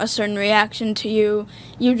have a certain reaction to you.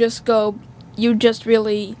 You just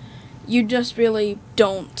really they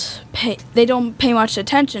don't pay much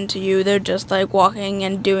attention to you. They're just, like, walking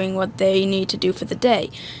and doing what they need to do for the day.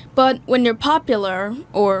 But when you're popular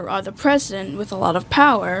or are the president with a lot of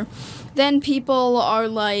power, then people are,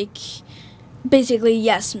 like, basically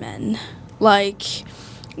yes men. Like,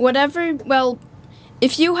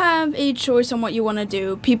 if you have a choice on what you want to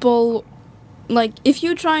do, people, like, if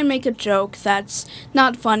you try and make a joke that's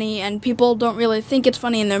not funny and people don't really think it's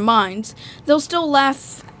funny in their minds, they'll still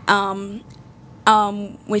laugh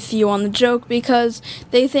with you on the joke because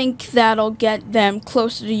they think that'll get them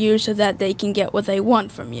closer to you so that they can get what they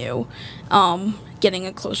want from you, getting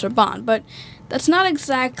a closer bond. But that's not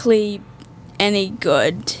exactly any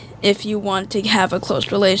good if you want to have a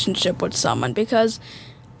close relationship with someone, because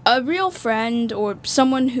a real friend or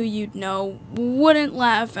someone who you'd know wouldn't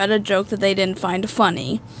laugh at a joke that they didn't find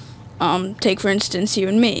funny. Take, for instance, you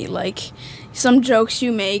and me. Like, some jokes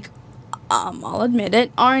you make, I'll admit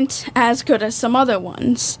it, aren't as good as some other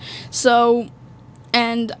ones. So,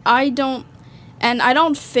 and I don't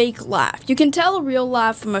fake laugh. You can tell a real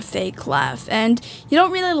laugh from a fake laugh, and you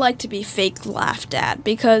don't really like to be fake laughed at,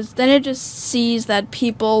 because then it just sees that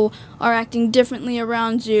people are acting differently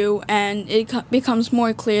around you, and it becomes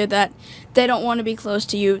more clear that they don't want to be close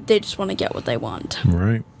to you, they just want to get what they want.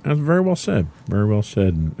 Right. That's very well said. Very well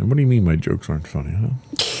said. And what do you mean my jokes aren't funny, huh? I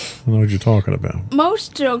don't know what you're talking about.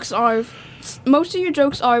 Most of your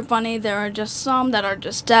jokes are funny. There are just some that are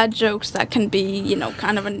just dad jokes that can be,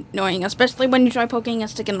 kind of annoying, especially when you try poking a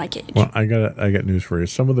stick in my cage. Well, I got news for you.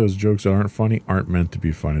 Some of those jokes that aren't funny aren't meant to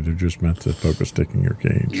be funny. They're just meant to poke a stick in your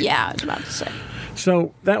cage. Yeah, I was about to say.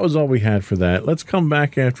 So that was all we had for that. Let's come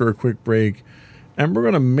back after a quick break, and we're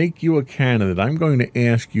going to make you a candidate. I'm going to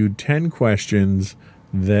ask you 10 questions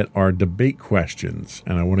that are debate questions,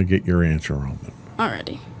 and I want to get your answer on them.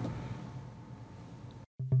 Alrighty.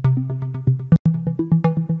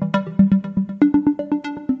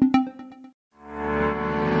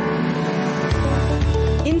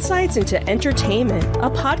 Insights into Entertainment, a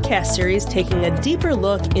podcast series taking a deeper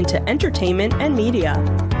look into entertainment and media.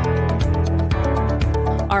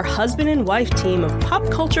 Our husband and wife team of pop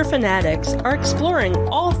culture fanatics are exploring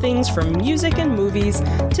all things from music and movies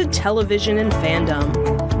to television and fandom.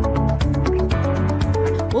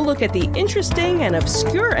 We'll look at the interesting and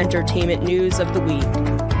obscure entertainment news of the week.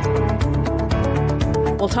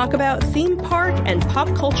 We'll talk about theme park and pop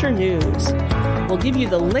culture news. We'll give you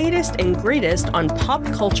the latest and greatest on pop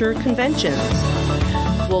culture conventions.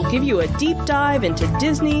 We'll give you a deep dive into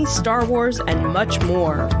Disney, Star Wars, and much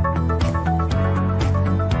more.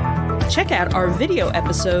 Check out our video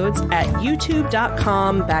episodes at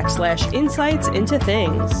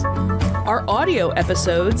youtube.com/insightsintothings. Our audio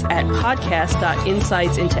episodes at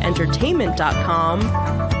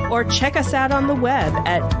podcast.insightsintoentertainment.com, or check us out on the web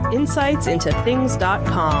at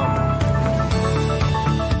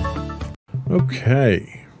insightsintothings.com.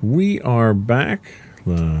 Okay, we are back.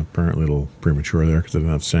 Apparently a little premature there because I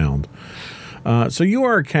didn't have sound. So you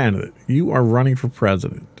are a candidate. You are running for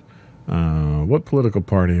president. What political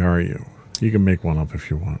party are you? You can make one up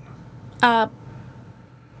if you want.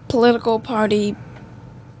 Political party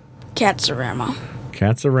Catsorama.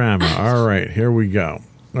 Catsorama. All right, here we go.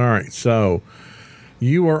 All right, so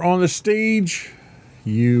you are on the stage.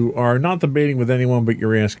 You are not debating with anyone, but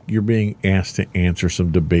you're being asked to answer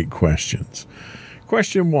some debate questions.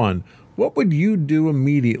 Question 1. What would you do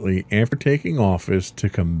immediately after taking office to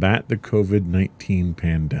combat the COVID-19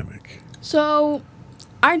 pandemic? So,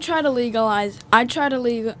 I would try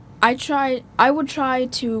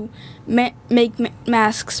to make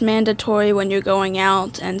masks mandatory when you're going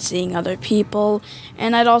out and seeing other people,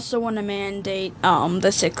 and I'd also want to mandate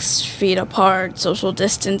the 6 feet apart social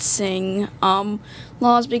distancing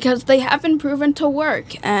laws, because they have been proven to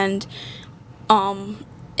work, and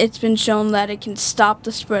it's been shown that it can stop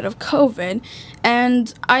the spread of COVID.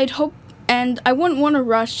 And I wouldn't want to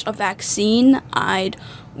rush a vaccine. I'd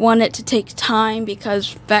want it to take time, because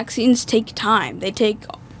vaccines take time. They take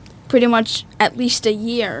pretty much at least a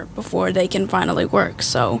year before they can finally work.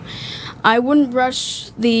 So I wouldn't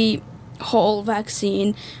rush the whole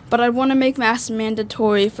vaccine, but I'd want to make masks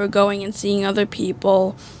mandatory for going and seeing other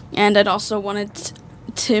people, and I'd also want it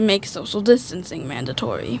to make social distancing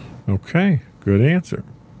mandatory. Okay, good answer.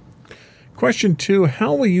 Question 2,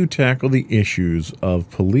 how will you tackle the issues of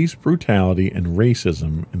police brutality and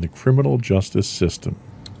racism in the criminal justice system?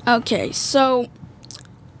 Okay, so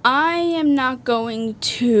I'm not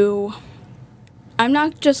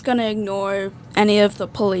just going to ignore any of the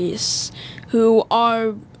police who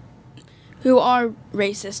are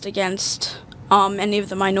racist against any of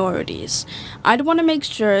the minorities. I'd want to make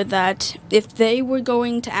sure that if they were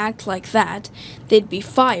going to act like that, they'd be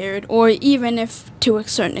fired, or even if to a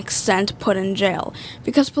certain extent put in jail,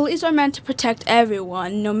 because police are meant to protect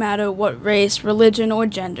everyone, no matter what race, religion, or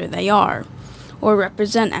gender they are or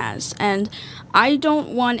represent as. And I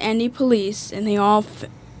don't want any police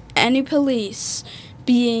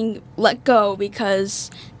being let go because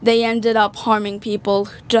they ended up harming people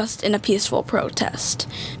just in a peaceful protest,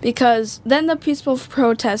 because then the peaceful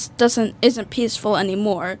protest isn't peaceful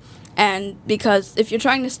anymore. And because if you're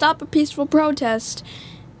trying to stop a peaceful protest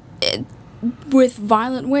with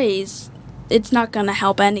violent ways, it's not going to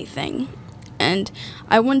help anything. And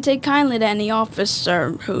I wouldn't take kindly to any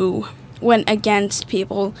officer who went against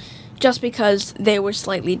people just because they were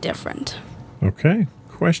slightly different. Okay.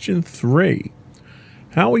 Question 3.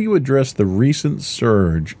 How will you address the recent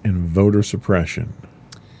surge in voter suppression?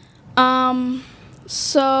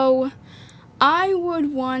 So I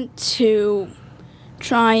would want to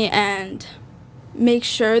try and make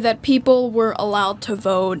sure that people were allowed to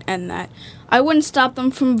vote, and that I wouldn't stop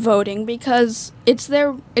them from voting, because it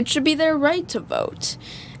should be their right to vote.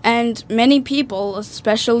 And many people,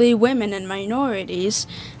 especially women and minorities,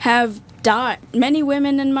 have died. Many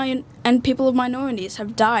women and people of minorities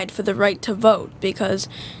have died for the right to vote, because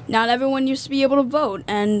not everyone used to be able to vote,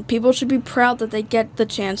 and people should be proud that they get the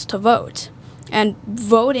chance to vote. And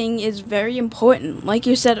voting is very important. Like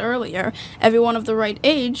you said earlier, everyone of the right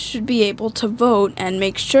age should be able to vote, and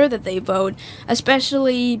make sure that they vote,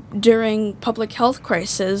 especially during public health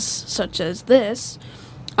crises such as this,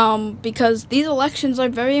 because these elections are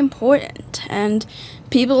very important, and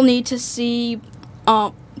people need to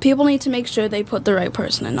make sure they put the right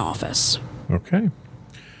person in office. Okay.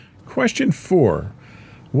 Question 4.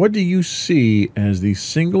 What do you see as the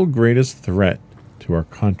single greatest threat to our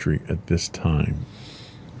country at this time?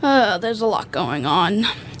 There's a lot going on.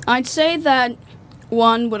 I'd say that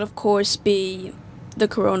one would, of course, be the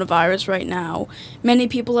coronavirus right now. Many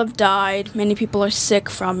people have died, many people are sick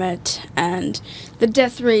from it, and the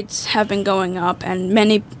death rates have been going up, and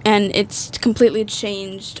it's completely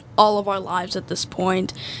changed all of our lives at this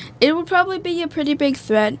point. It would probably be a pretty big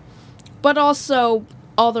threat, but also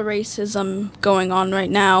all the racism going on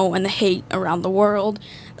right now and the hate around the world,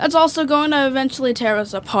 that's also going to eventually tear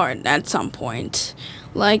us apart at some point.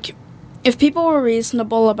 Like, if people were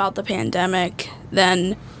reasonable about the pandemic,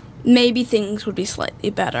 then maybe things would be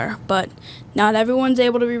slightly better, but not everyone's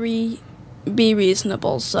able to be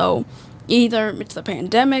reasonable, so either it's the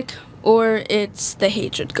pandemic or it's the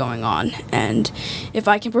hatred going on, and if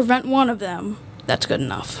I can prevent one of them, that's good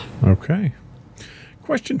enough. Okay.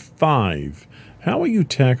 Question 5. How will you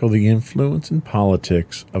tackle the influence in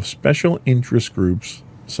politics of special interest groups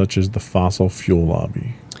such as the fossil fuel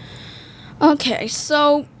lobby? Okay,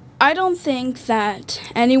 so I don't think that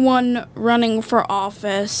anyone running for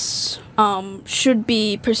office should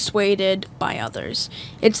be persuaded by others.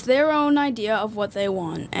 It's their own idea of what they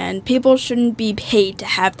want, and people shouldn't be paid to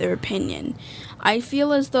have their opinion. I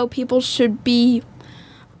feel as though people should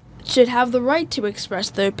have the right to express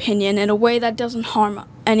their opinion in a way that doesn't harm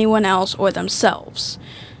anyone else or themselves.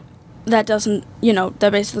 That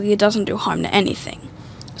basically doesn't do harm to anything.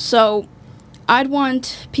 So I'd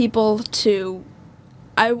want people to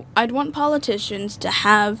I'd want politicians to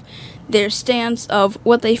have their stance of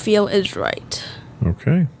what they feel is right.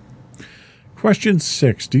 Okay. Question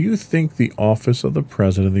 6. Do you think the office of the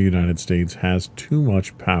President of the United States has too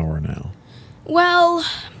much power now? Well,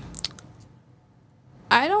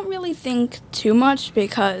 I don't really think too much,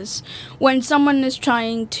 because when someone is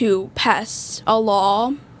trying to pass a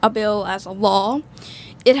bill as a law,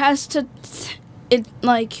 it has to,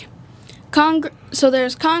 so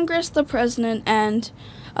there's Congress, the President, and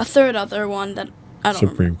a third other one that I don't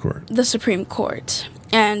Supreme Court. The Supreme Court.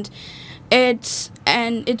 And it's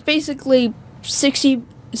basically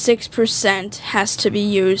 66% has to be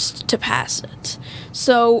used to pass it.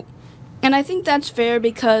 So, and I think that's fair,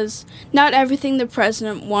 because not everything the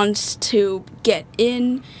president wants to get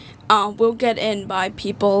in will get in by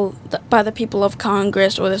the people of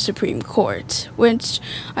Congress or the Supreme Court, which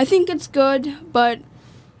I think it's good, but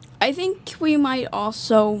I think we might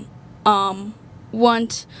also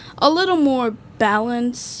want a little more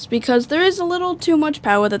balance, because there is a little too much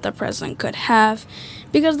power that the president could have,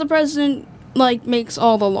 because the president makes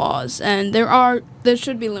all the laws, and there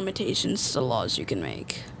should be limitations to the laws you can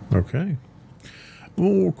make. Okay.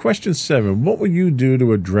 Well, question 7. What will you do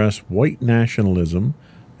to address white nationalism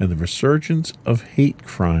and the resurgence of hate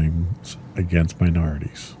crimes against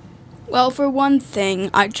minorities? Well, for one thing,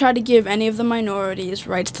 I'd try to give any of the minorities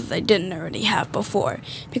rights that they didn't already have before,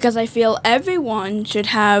 because I feel everyone should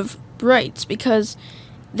have rights, because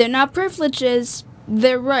they're not privileges,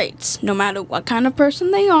 they're rights. No matter what kind of person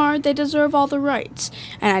they are, they deserve all the rights.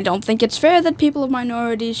 And I don't think it's fair that people of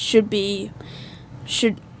minorities should.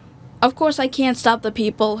 Of course, I can't stop the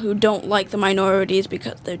people who don't like the minorities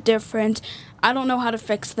because they're different. I don't know how to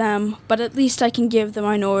fix them, but at least I can give the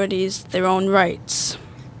minorities their own rights.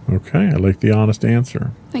 Okay, I like the honest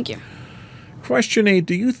answer. Thank you. Question 8.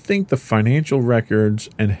 Do you think the financial records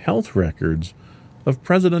and health records of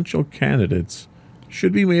presidential candidates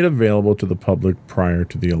should be made available to the public prior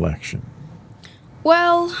to the election?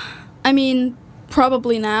 Well, I mean,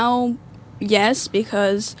 probably now, yes,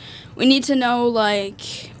 because we need to know,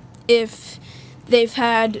 if they've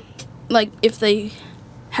had, if they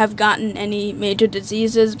have gotten any major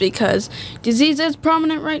diseases, because disease is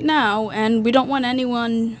prominent right now, and we don't want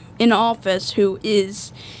anyone in office who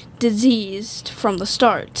is diseased from the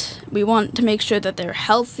start. We want to make sure that they're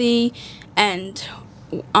healthy and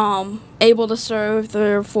able to serve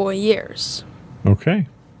their 4 years. Okay.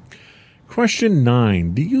 Question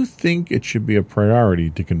 9. Do you think it should be a priority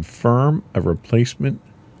to confirm a replacement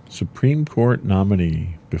Supreme Court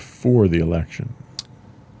nominee before the election?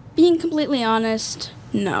 Being completely honest,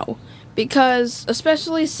 no. Because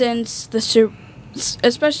especially since it's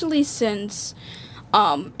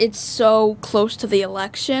so close to the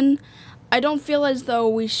election, I don't feel as though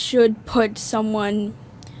we should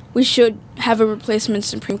have a replacement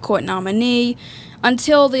Supreme Court nominee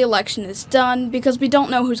until the election is done, because we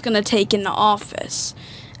don't know who's going to take into office.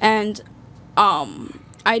 And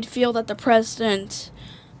I'd feel that the president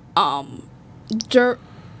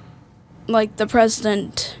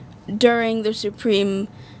during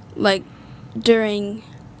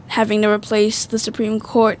having to replace the Supreme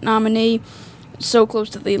Court nominee so close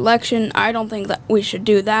to the election, I don't think that we should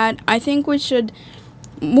do that. I think we should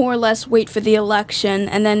more or less wait for the election,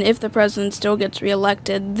 and then if the president still gets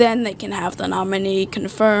reelected, then they can have the nominee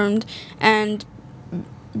confirmed. And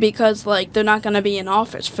because they're not going to be in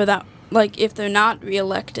office for that, if they're not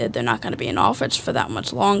reelected, they're not going to be in office for that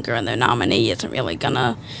much longer, and their nominee isn't really going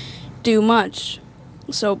to do much.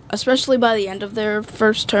 So, especially by the end of their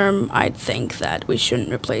first term, I'd think that we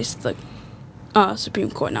shouldn't replace the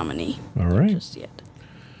Supreme Court nominee. All right. Just yet.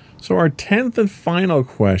 So our 10th and final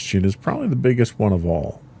question is probably the biggest one of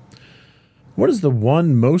all. What is the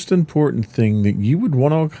one most important thing that you would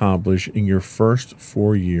want to accomplish in your first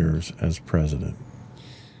 4 years as president?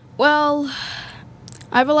 Well,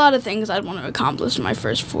 I have a lot of things I'd want to accomplish in my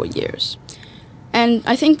first 4 years. And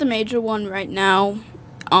I think the major one right now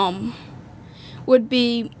would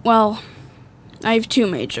be, well, I have 2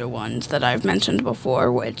 major ones that I've mentioned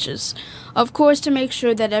before, which is, of course, to make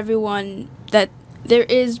sure that that there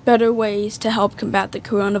is better ways to help combat the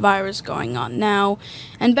coronavirus going on now,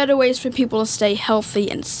 and better ways for people to stay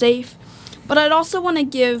healthy and safe. But I'd also want to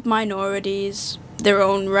give minorities their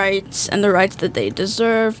own rights and the rights that they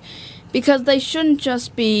deserve, because they shouldn't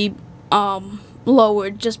just be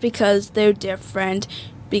lowered just because they're different,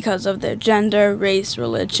 because of their gender, race,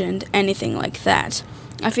 religion, anything like that.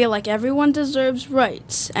 I feel like everyone deserves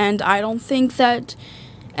rights, and I don't think that,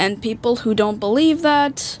 and people who don't believe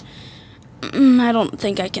that, I don't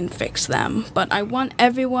think I can fix them. But I want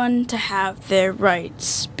everyone to have their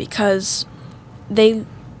rights, because they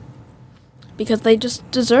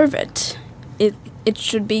just deserve it. It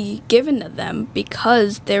should be given to them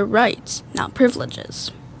because they're rights, not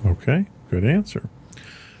privileges. Okay, good answer.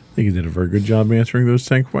 I think you did a very good job answering those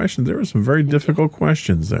 10 questions. There were some very difficult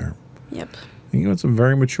questions there. Yep. And you had some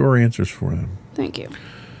very mature answers for them. Thank you.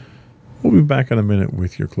 We'll be back in a minute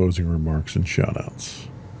with your closing remarks and shout-outs.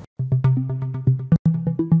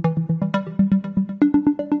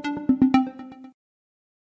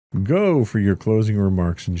 Go for your closing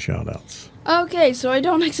remarks and shout-outs. Okay, so I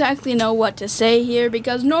don't exactly know what to say here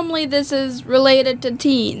because normally this is related to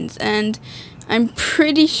teens, and I'm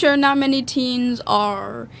pretty sure not many teens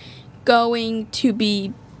are going to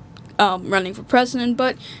be running for president,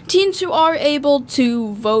 but teens who are able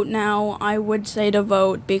to vote now, I would say to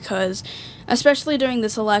vote because, especially during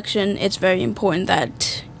this election, it's very important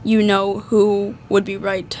that you know who would be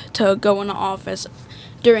right to go into office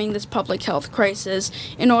during this public health crisis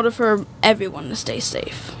in order for everyone to stay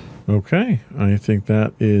safe. Okay, I think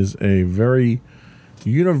that is a very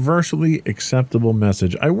universally acceptable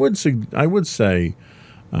message. I would say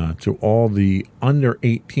to all the under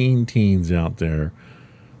 18 teens out there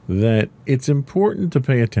that it's important to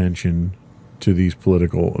pay attention to these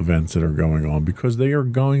political events that are going on because they are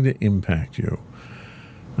going to impact you.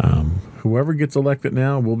 Whoever gets elected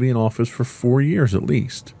now will be in office for 4 years at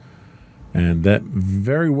least. And that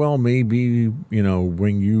very well may be,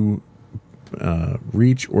 when you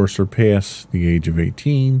reach or surpass the age of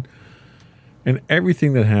 18. And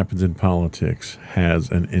everything that happens in politics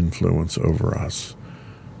has an influence over us.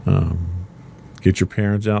 Get your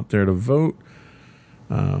parents out there to vote.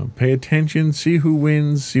 Pay attention, see who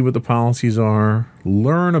wins, see what the policies are.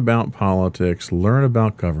 Learn about politics, learn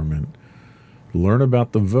about government, learn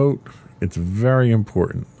about the vote. It's very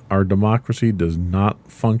important. Our democracy does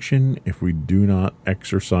not function if we do not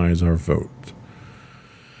exercise our vote.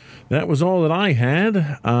 That was all that I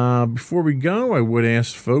had. Before we go, I would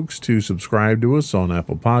ask folks to subscribe to us on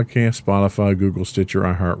Apple Podcasts, Spotify, Google, Stitcher,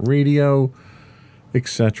 iHeartRadio,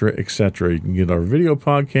 etc., etc. You can get our video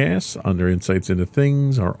podcasts under Insights into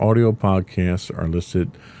Things. Our audio podcasts are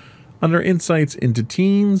listed under Insights into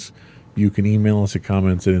Teens. You can email us at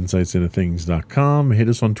comments@insightsintothings.com. Hit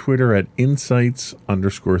us on Twitter at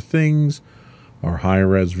insights_things. Our higher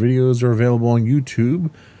res videos are available on YouTube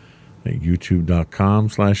at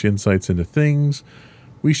youtube.com/insightsintothings.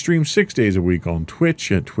 We stream 6 days a week on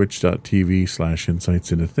Twitch at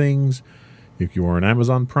twitch.tv/insightsintothings. If you are an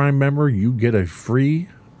Amazon Prime member, you get a free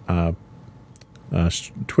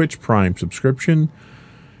Twitch Prime subscription.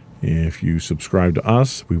 If you subscribe to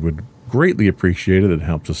us, we would greatly appreciate it. It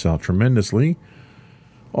helps us out tremendously.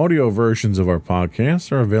 Audio versions of our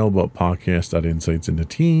podcasts are available at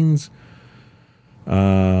podcast.insightsintoteens.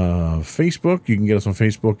 Facebook, you can get us on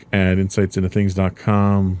Facebook at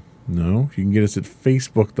insightsintothings.com. No, you can get us at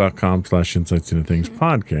facebook.com/insightsintothings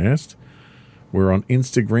podcast. We're on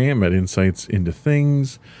Instagram at Insights Into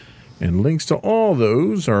Things, and links to all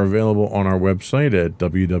those are available on our website at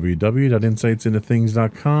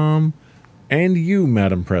www.insightsintothings.com. And you,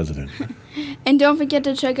 Madam President. And don't forget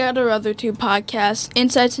to check out our other 2 podcasts,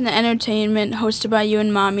 Insights into Entertainment, hosted by you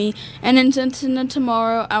and Mommy, and Insights into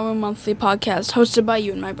Tomorrow, our monthly podcast, hosted by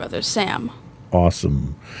you and my brother, Sam.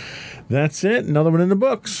 Awesome. That's it. Another one in the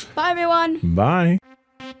books. Bye, everyone. Bye.